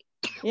country.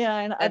 Yeah,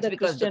 and that's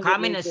because the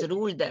communists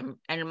ruled them.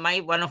 And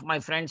one of my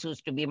friends who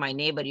used to be my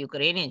neighbor,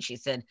 Ukrainian, she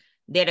said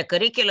they had a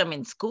curriculum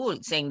in school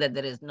saying that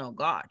there is no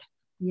God.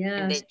 Yeah.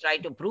 And they try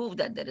to prove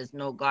that there is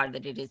no God,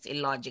 that it is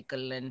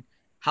illogical, and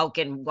how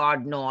can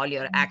God know all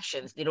your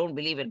actions? They don't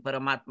believe in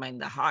Paramatma in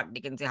the heart. They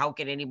can say, how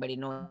can anybody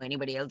know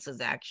anybody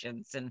else's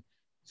actions? And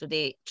so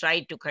they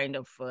try to kind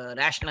of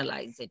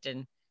rationalize it,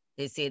 and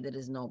they say there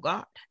is no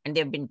God. And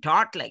they've been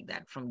taught like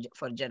that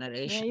for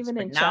generations. Yeah, even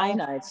in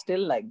China, it's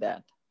still like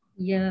that.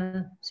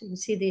 Yeah, so you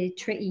see the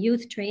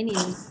youth training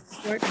is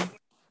important.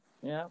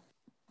 Yeah.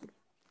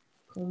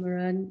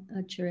 Komaran,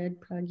 Achared,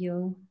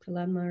 Pragyo,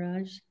 Prahlad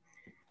Maharaj.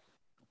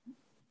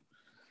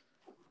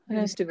 I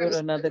have to go to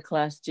another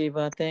class,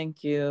 Jiva.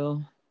 Thank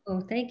you.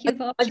 Oh, thank you.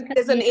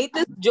 There's an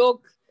atheist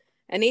joke.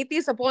 An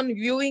atheist, upon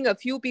viewing a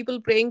few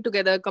people praying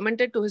together,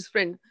 commented to his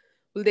friend,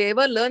 will they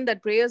ever learn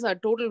that prayers are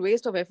total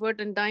waste of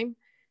effort and time?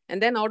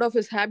 And then out of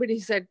his habit, he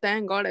said,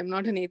 thank God I'm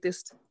not an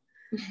atheist.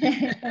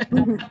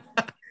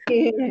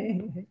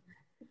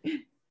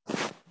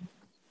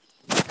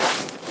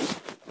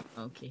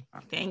 Okay.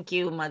 Thank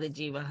you, Mother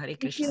Jiva. Hare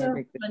Krishna.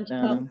 Hare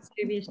Krishna.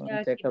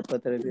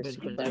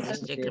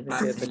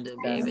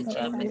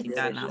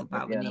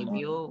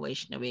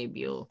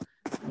 Vaishnavebhyo,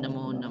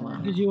 Namo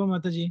Namah. Thank you, Jiva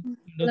Mataji.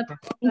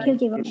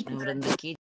 Thank you, Jiva.